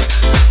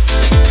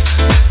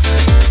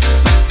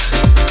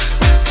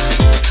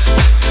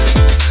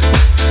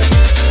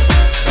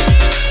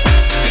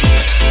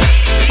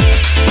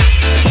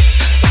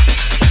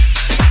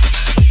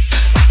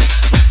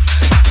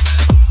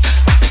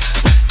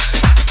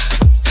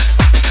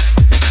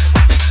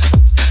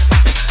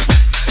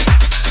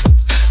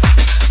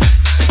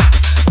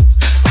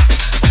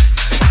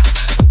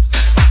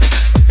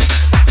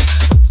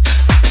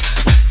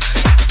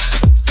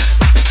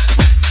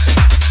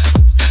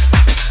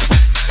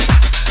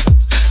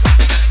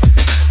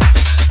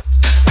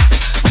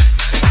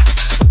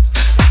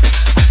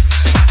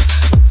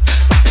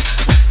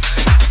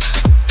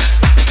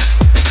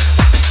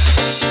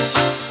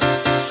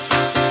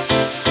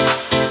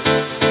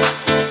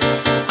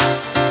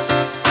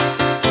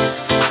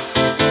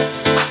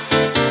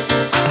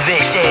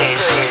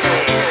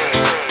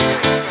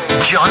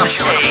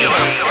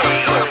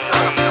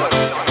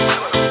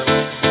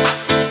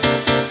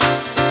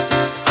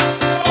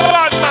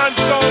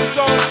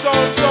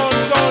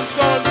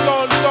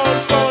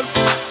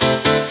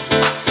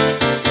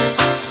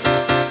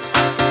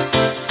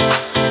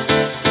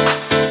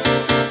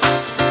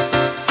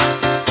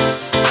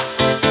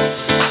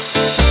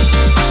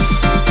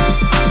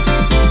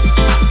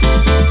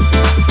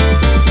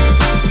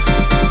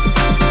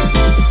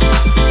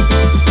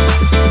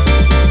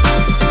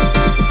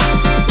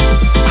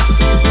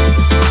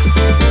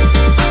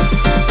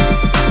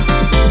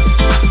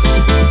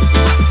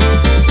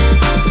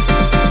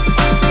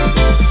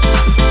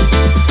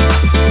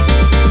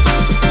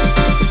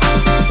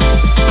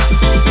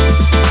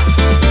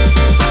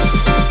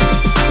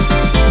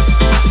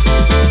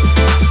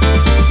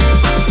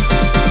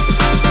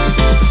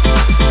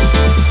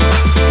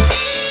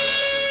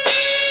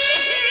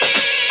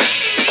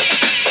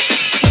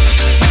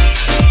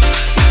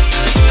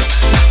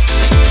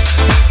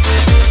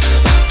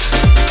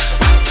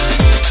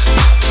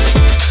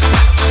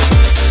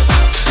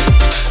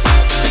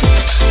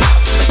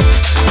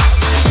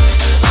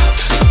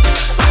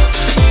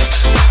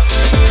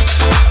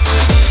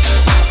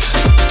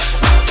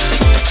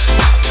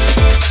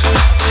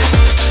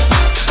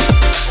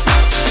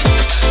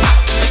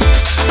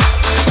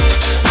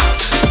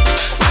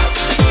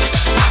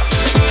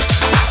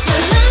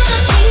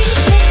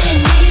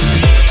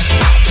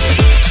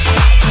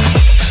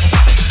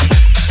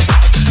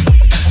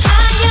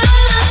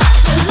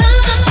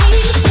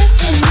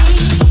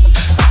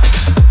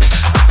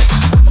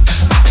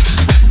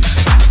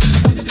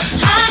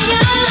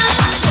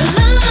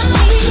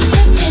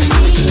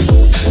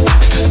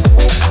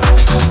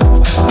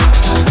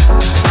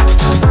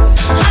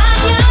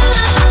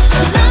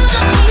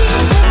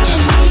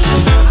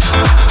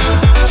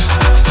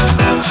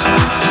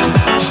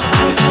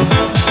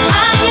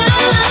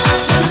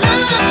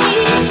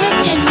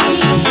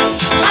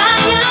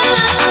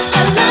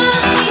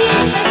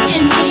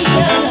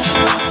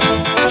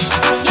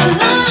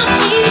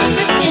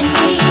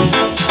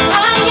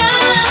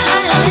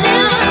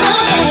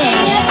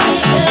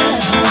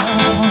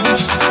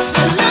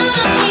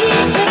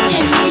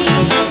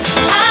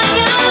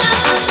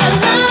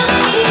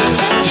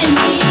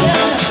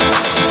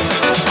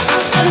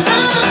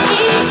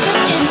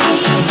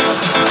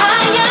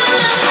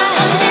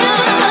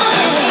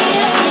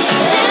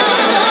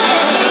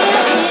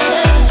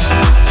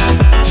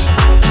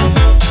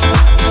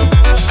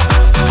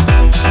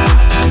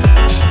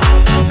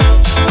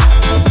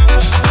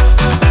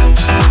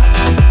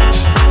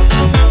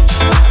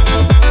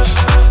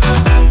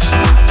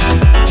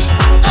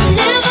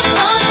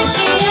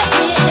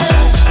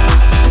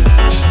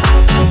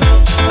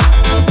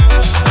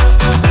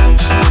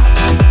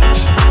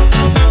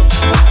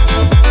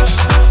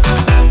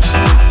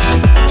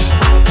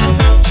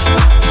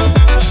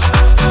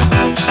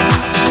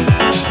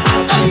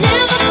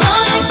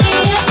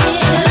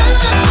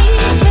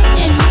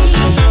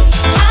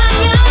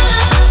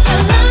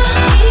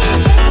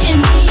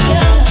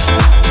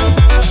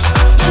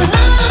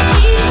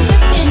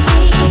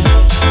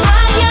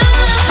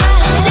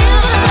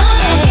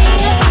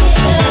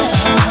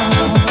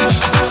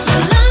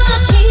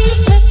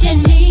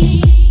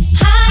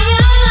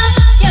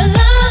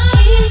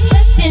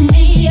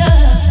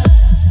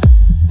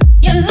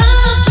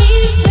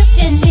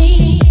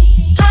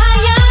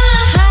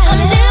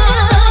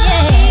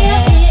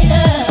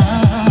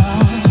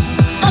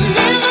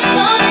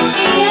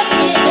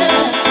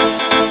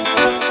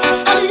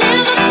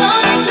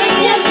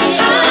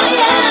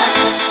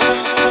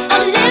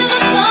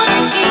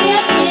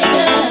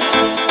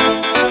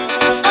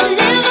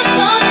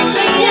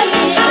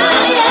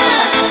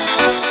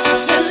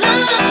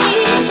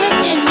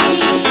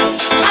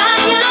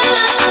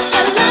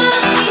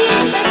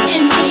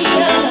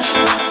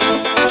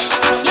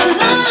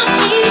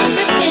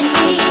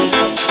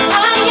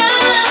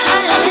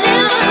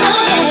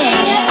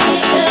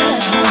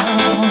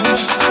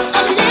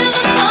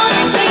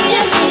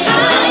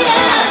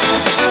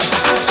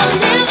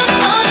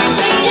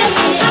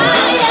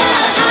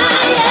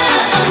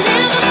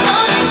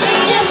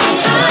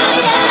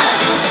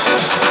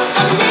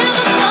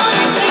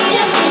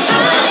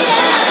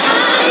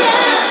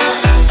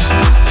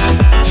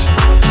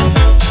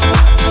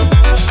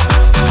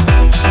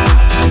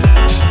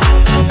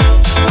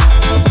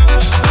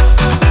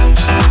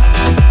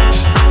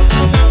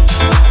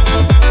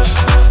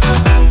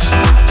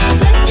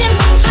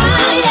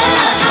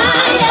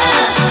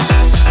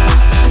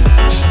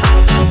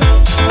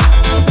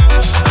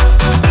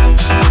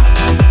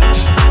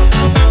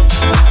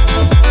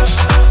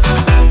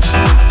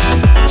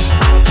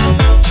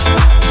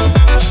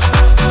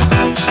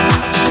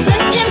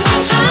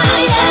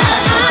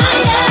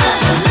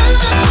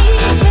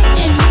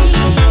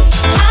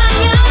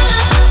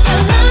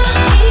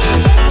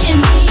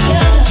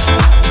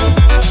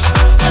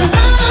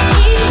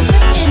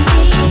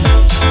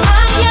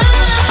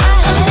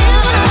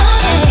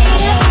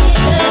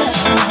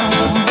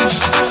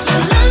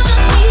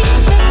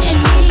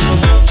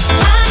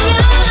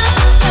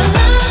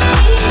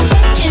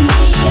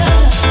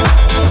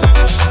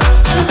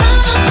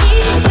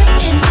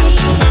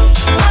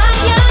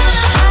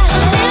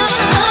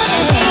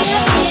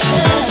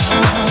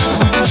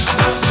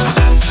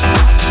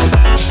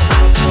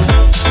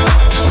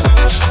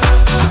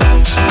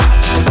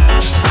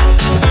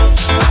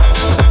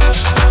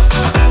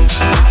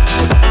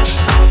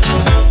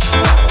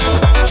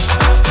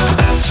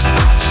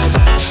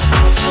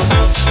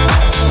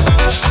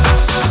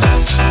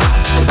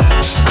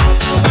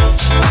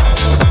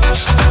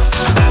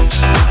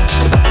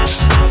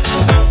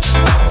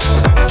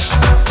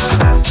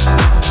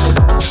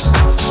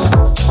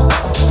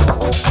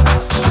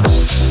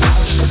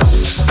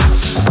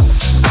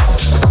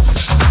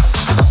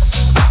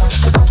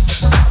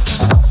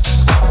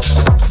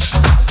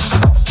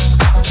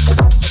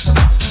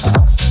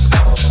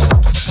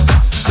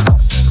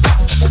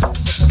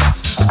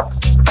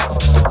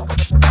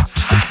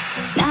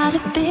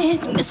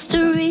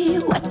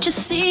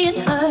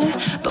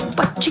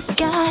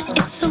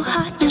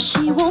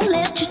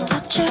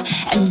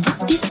 And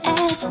if you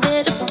ask,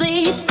 better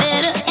play,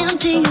 better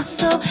empty your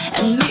soul,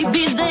 and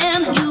maybe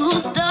then you'll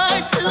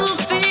start to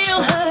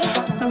feel her.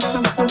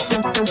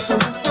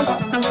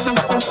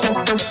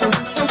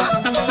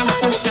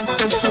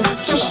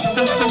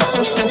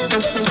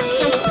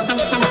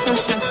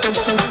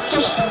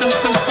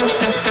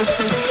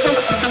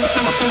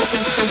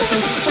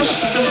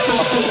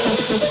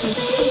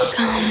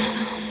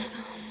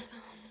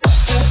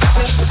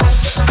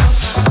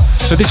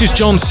 So this is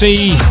John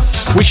C,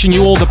 wishing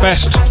you all the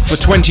best for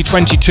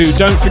 2022.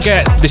 Don't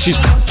forget, this is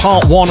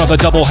part one of a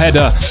double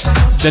header.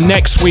 The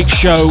next week's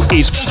show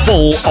is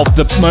full of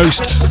the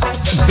most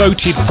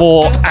voted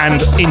for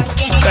and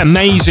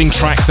amazing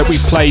tracks that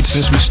we've played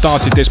since we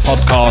started this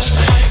podcast.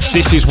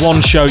 This is one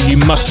show you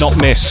must not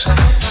miss.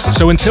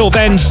 So until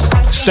then,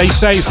 stay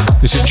safe.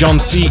 This is John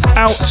C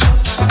out.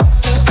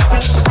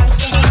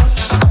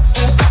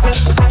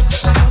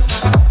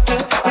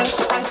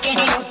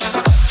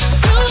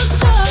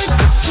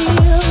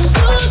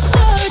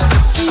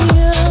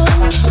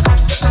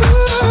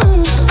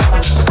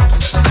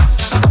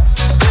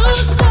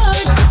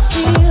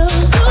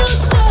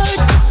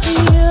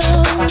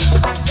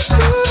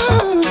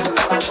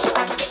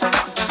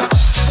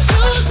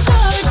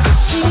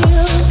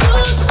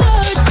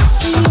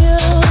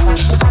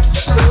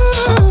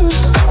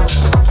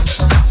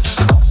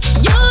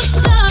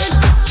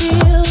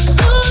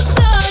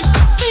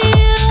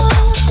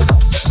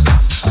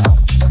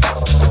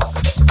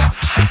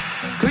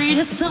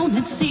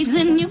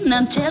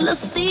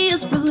 Jealousy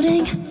is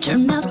rooting.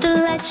 Turn out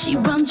the light, she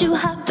runs you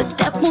hot, but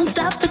that won't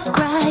stop the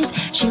cries.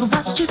 She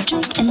watched you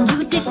drink and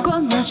you did grow,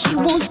 now she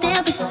won't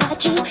stand beside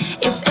you.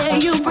 If air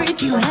you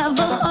breathe, you have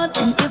a heart,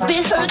 and if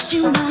it hurts,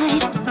 you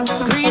might.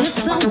 Greed is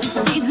sown, it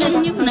seeds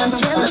in you, now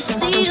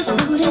jealousy is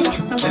rooting.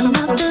 Turn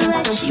out the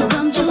light, she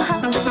runs you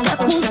hot, but that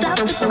won't stop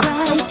the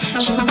cries.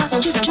 She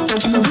watched you drink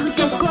and you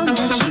did grow,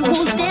 now she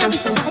won't stand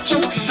beside you.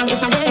 If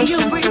air you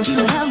breathe,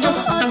 you have a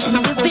heart,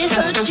 and if it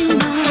hurts, you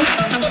might.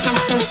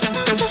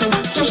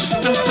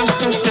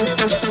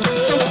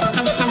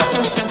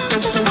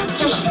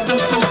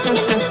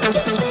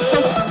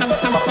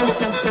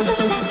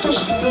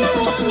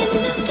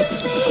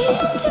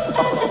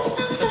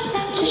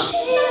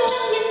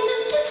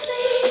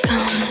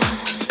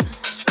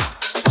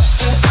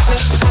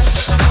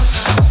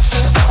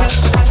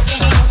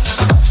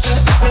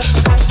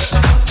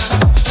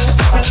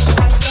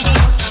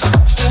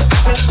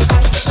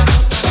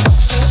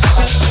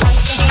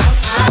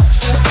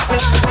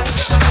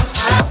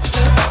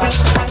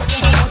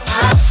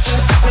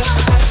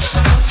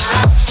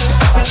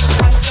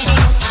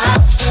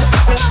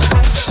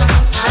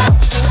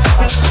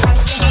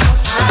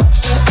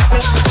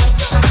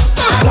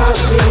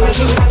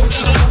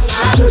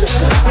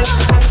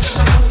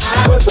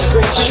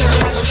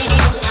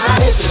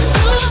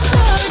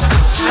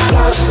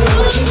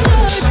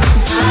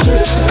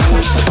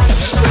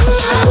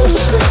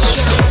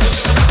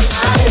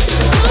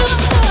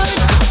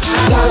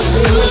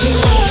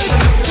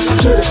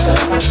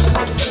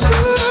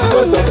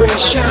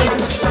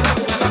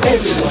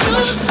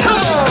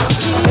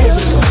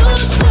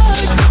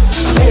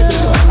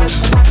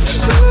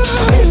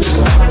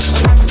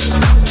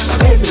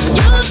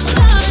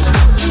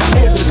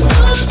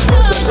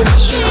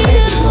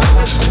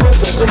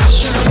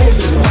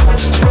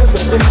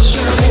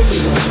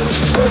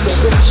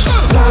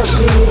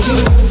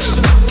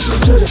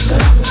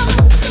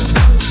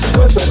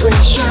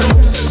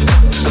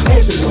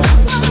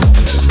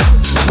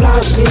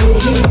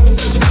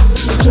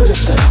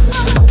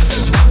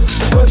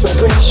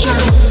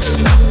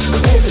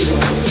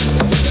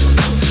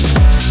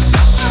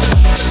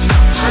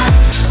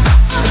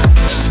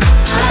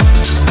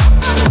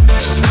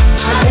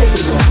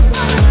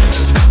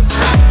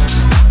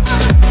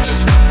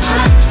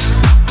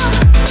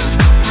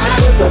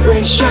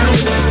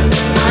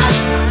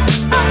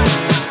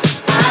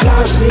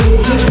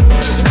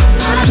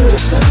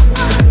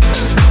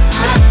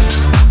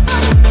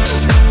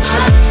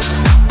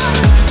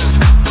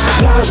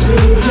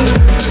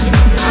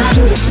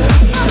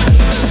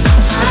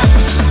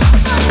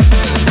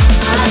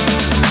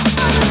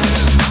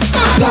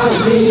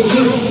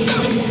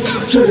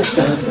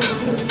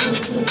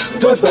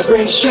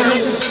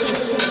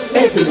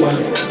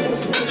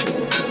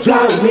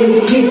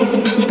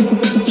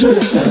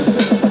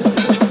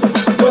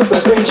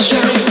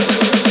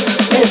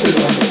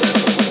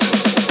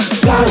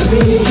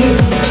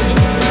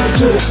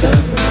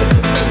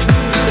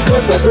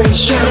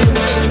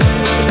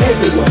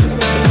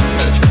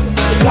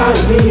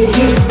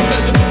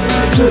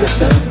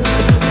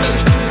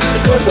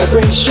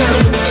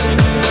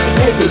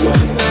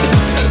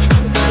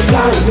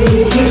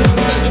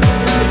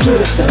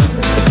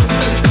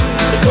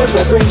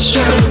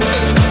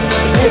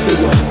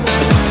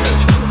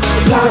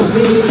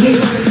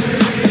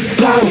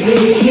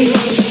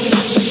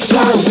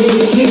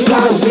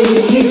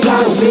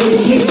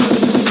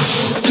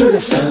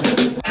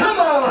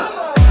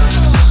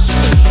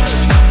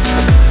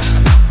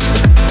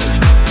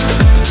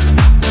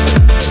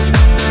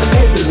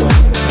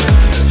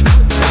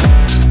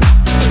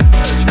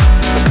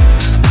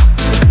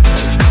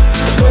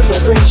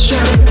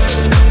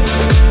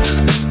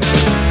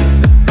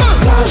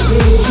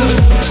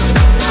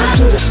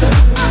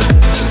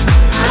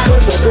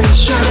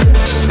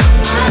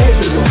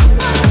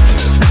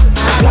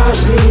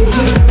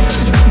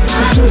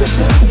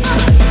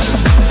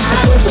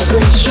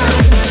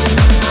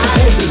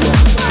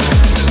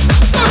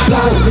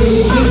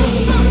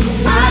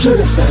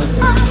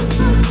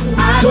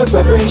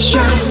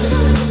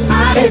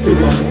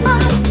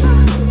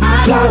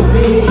 Follow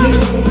me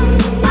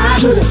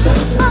to the sun.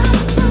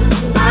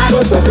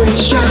 Good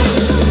vibration.